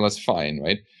things were more or less fine,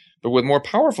 right? But with more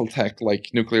powerful tech like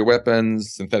nuclear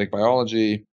weapons, synthetic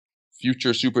biology,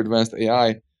 future super advanced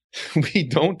AI, we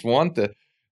don't want to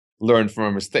learn from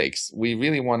our mistakes. We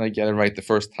really want to get it right the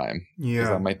first time. Yeah. Because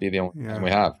that might be the only time we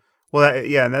have. Well,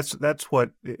 and that's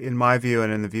what, in my view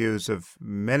and in the views of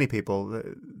many people,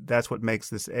 that's what makes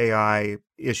this AI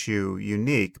issue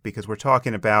unique, because we're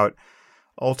talking about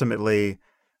ultimately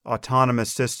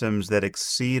autonomous systems that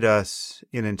exceed us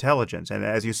in intelligence. And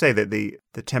as you say, that the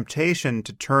temptation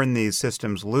to turn these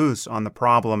systems loose on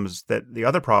the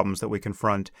other problems that we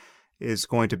confront is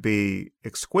going to be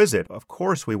exquisite. Of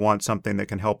course, we want something that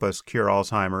can help us cure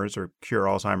Alzheimer's or cure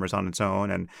Alzheimer's on its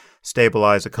own and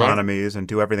stabilize economies and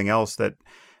do everything else that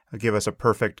give us a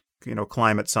perfect,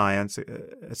 climate science,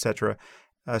 et cetera.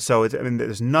 So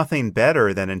there's nothing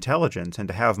better than intelligence, and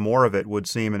to have more of it would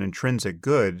seem an intrinsic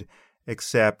good,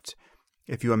 except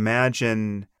if you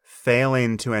imagine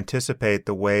failing to anticipate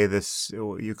the way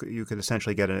you could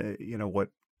essentially get what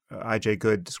I.J.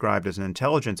 Good described as an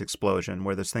intelligence explosion,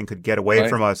 where this thing could get away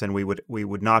from us, and we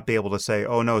would not be able to say,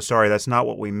 "Oh no, sorry, that's not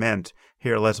what we meant.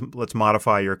 Here, let's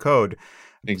modify your code."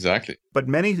 Exactly. But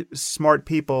many smart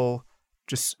people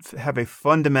just have a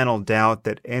fundamental doubt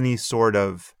that any sort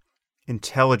of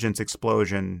intelligence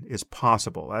explosion is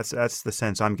possible. That's the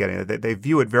sense I'm getting. They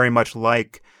view it very much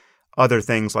like other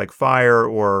things like fire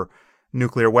or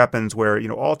nuclear weapons, where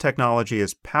all technology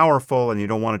is powerful and you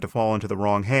don't want it to fall into the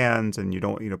wrong hands,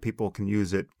 and people can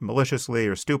use it maliciously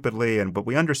or stupidly, but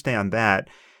we understand that,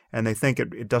 and they think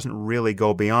it doesn't really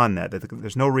go beyond that.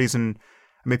 There's no reason.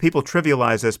 People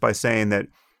trivialize this by saying that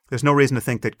there's no reason to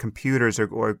think that computers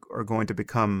are going to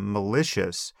become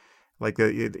malicious, like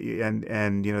where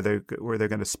they're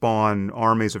going to spawn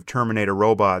armies of Terminator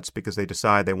robots because they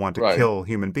decide they want to kill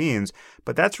human beings.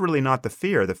 But that's really not the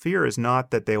fear. The fear is not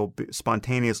that they will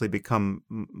spontaneously become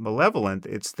malevolent.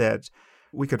 It's that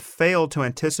we could fail to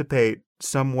anticipate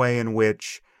some way in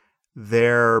which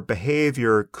their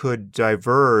behavior could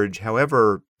diverge,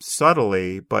 however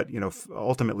subtly, but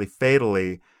ultimately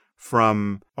fatally,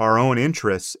 from our own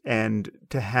interests, and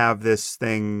to have this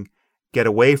thing get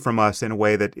away from us in a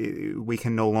way that we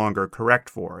can no longer correct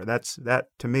for. That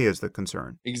to me is the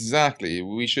concern. Exactly.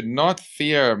 We should not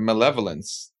fear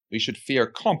malevolence. We should fear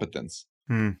competence.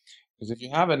 Because if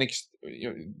you have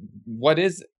what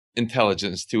is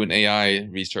intelligence to an AI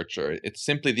researcher? It's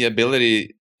simply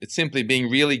it's simply being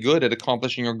really good at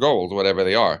accomplishing your goals, whatever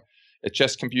they are. A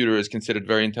chess computer is considered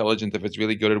very intelligent if it's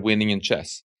really good at winning in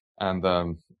chess.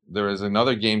 And there is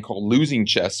another game called losing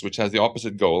chess, which has the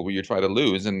opposite goal, where you try to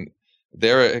lose, and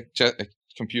a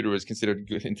computer is considered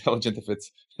good, intelligent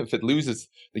if it loses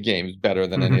the game better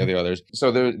than any of the others.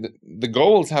 So the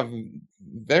goals have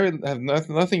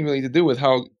nothing really to do with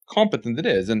how competent it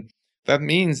is, and that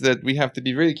means that we have to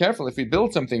be really careful if we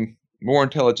build something more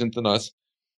intelligent than us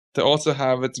to also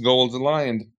have its goals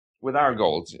aligned with our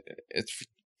goals. It's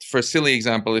for a silly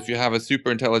example, if you have a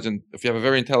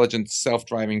very intelligent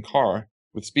self-driving car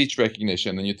with speech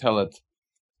recognition and you tell it,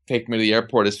 take me to the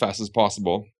airport as fast as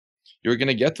possible, you're going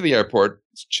to get to the airport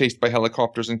chased by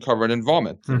helicopters and covered in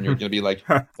vomit. And you're going to be like,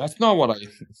 that's not what I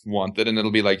wanted. And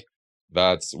it'll be like,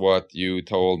 that's what you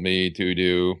told me to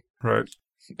do. Right.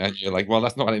 And you're like, well,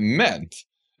 that's not what I meant.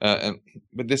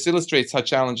 But this illustrates how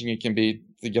challenging it can be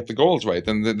to get the goals right.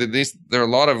 And there are a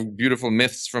lot of beautiful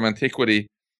myths from antiquity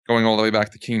going all the way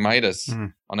back to King Midas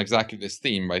on exactly this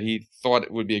theme, right? He thought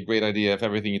it would be a great idea if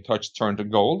everything he touched turned to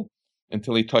gold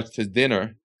until he touched his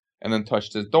dinner and then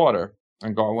touched his daughter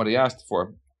and got what he asked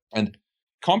for. And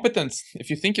competence,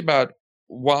 if you think about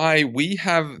why we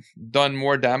have done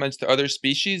more damage to other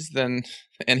species than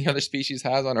any other species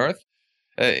has on Earth,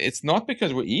 it's not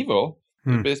because we're evil,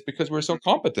 but it's because we're so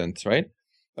competent, right?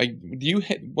 Like,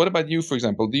 what about you, for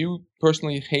example? Do you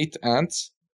personally hate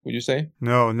ants, would you say?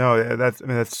 No,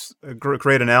 that's a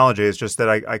great analogy. It's just that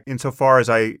I insofar as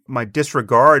my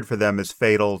disregard for them is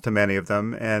fatal to many of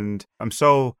them, and I'm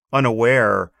so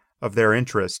unaware of their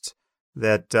interests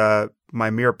that my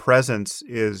mere presence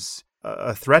is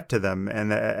a threat to them,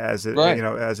 and as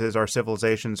is our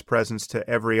civilization's presence to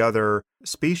every other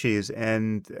species.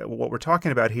 And what we're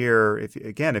talking about here,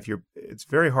 it's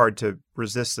very hard to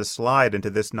resist the slide into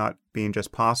this not being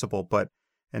just possible, but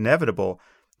inevitable.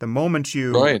 The moment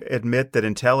you admit that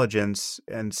intelligence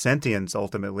and sentience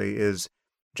ultimately is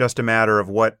just a matter of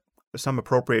what some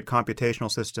appropriate computational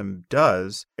system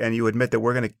does, and you admit that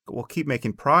we'll keep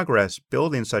making progress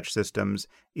building such systems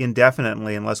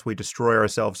indefinitely unless we destroy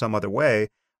ourselves some other way,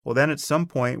 well, then at some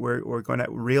point we're going to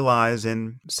realize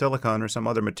in silicon or some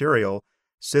other material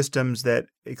systems that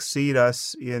exceed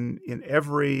us in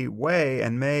every way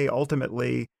and may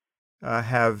ultimately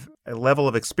have a level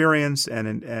of experience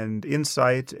and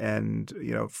insight and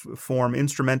form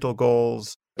instrumental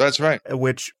goals. That's right.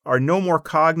 Which are no more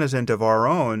cognizant of our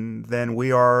own than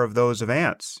we are of those of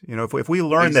ants. If we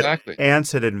learned that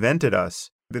ants had invented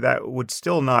us, that would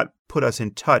still not put us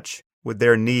in touch with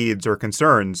their needs or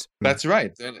concerns. That's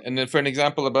right. And for an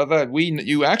example about that,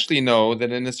 you actually know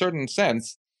that in a certain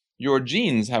sense, your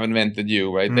genes have invented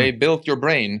you, right? They built your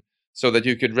brain so that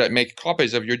you could make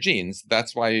copies of your genes.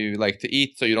 That's why you like to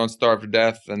eat, so you don't starve to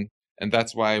death. And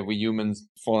that's why we humans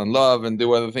fall in love and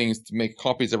do other things to make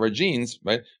copies of our genes,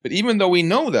 right? But even though we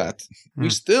know that, we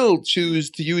still choose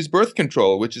to use birth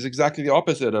control, which is exactly the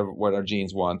opposite of what our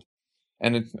genes want.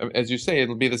 And as you say,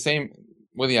 it'll be the same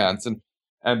with the ants. And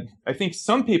I think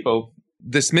some people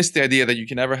dismiss the idea that you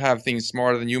can never have things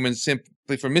smarter than humans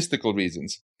simply for mystical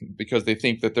reasons, because they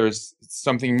think that there's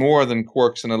something more than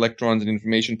quarks and electrons and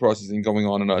information processing going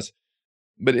on in us.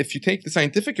 But if you take the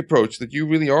scientific approach that you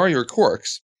really are your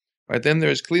quarks, right, then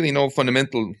there's clearly no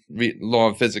fundamental law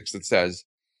of physics that says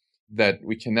that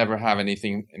we can never have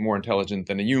anything more intelligent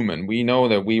than a human. We know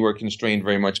that we were constrained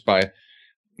very much by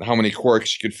how many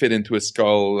quarks you could fit into a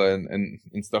skull and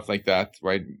stuff like that,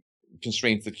 right?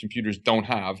 Constraints that computers don't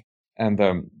have.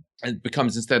 And it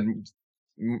becomes instead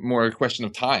more a question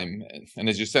of time. And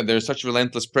as you said, there's such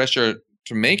relentless pressure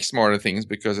to make smarter things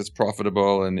because it's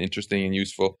profitable and interesting and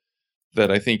useful,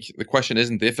 that I think the question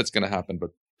isn't if it's going to happen,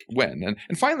 but when.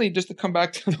 And finally, just to come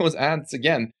back to those ants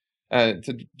again,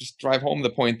 to just drive home the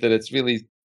point that it's really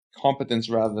competence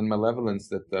rather than malevolence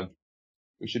that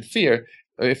we should fear.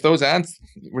 If those ants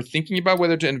were thinking about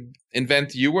whether to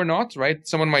invent you or not, right?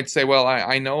 Someone might say, well,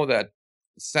 I know that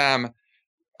Sam,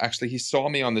 actually, he saw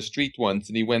me on the street once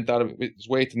and he went out of his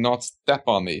way to not step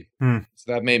on me. So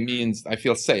that means I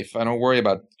feel safe. I don't worry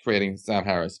about creating Sam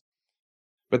Harris.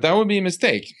 But that would be a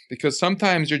mistake, because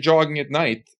sometimes you're jogging at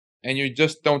night and you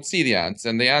just don't see the ants,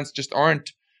 and the ants just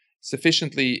aren't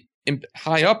sufficiently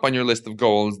high up on your list of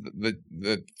goals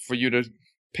that for you to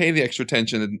pay the extra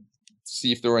attention and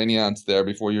see if there are any ants there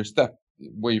before you step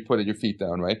where you put your feet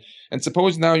down, right? And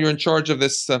suppose now you're in charge of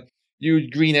this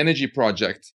huge green energy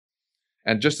project,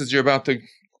 and just as you're about to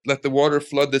let the water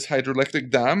flood this hydroelectric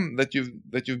dam that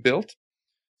you've built,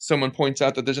 someone points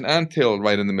out that there's an anthill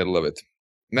right in the middle of it.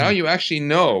 Now you actually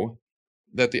know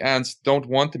that the ants don't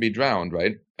want to be drowned,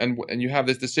 right? And you have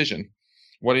this decision.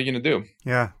 What are you going to do?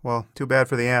 Yeah, well, too bad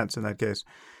for the ants in that case.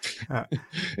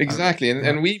 Exactly.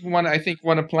 And we want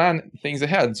to plan things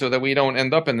ahead so that we don't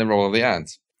end up in the role of the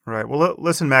ants. Right. Well,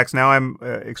 listen, Max, now I'm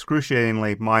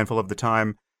excruciatingly mindful of the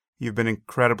time. You've been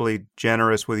incredibly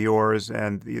generous with yours,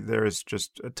 and there is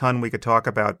just a ton we could talk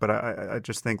about, but I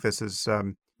just think this is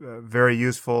very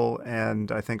useful,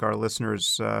 and I think our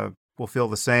listeners will feel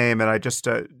the same. And I just,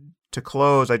 to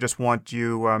close, I just want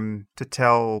you to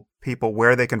tell people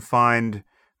where they can find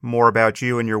more about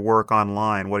you and your work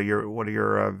online? What are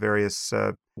your various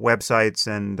websites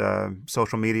and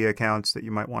social media accounts that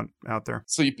you might want out there?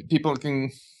 So people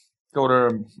can go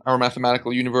to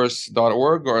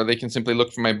ourmathematicaluniverse.org, or they can simply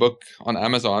look for my book on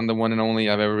Amazon, the one and only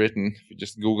I've ever written. If you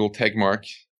just Google Tegmark,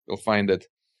 you'll find it.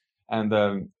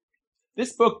 And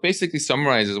this book basically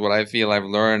summarizes what I feel I've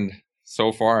learned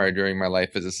so far during my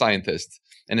life as a scientist.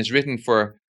 And it's written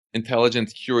for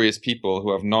intelligent, curious people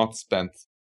who have not spent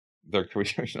their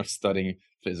career studying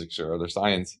physics or other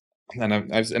science.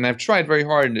 And I've tried very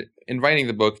hard in writing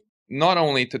the book, not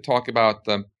only to talk about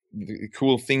the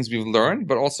cool things we've learned,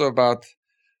 but also about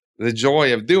the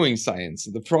joy of doing science,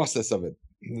 the process of it.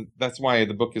 That's why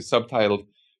the book is subtitled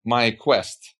My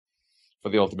Quest for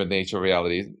the Ultimate Nature of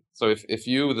Reality. So if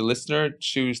you, the listener,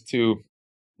 choose to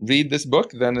read this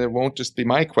book, then it won't just be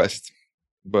my quest,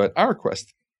 but our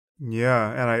quest.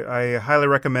 Yeah, and I highly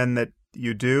recommend that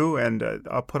you do, and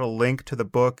I'll put a link to the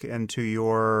book and to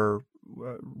your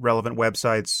relevant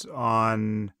websites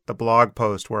on the blog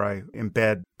post where I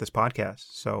embed this podcast.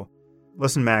 So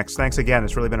listen, Max, thanks again.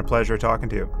 It's really been a pleasure talking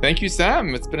to you. Thank you,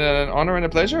 Sam. It's been an honor and a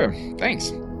pleasure.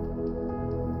 Thanks.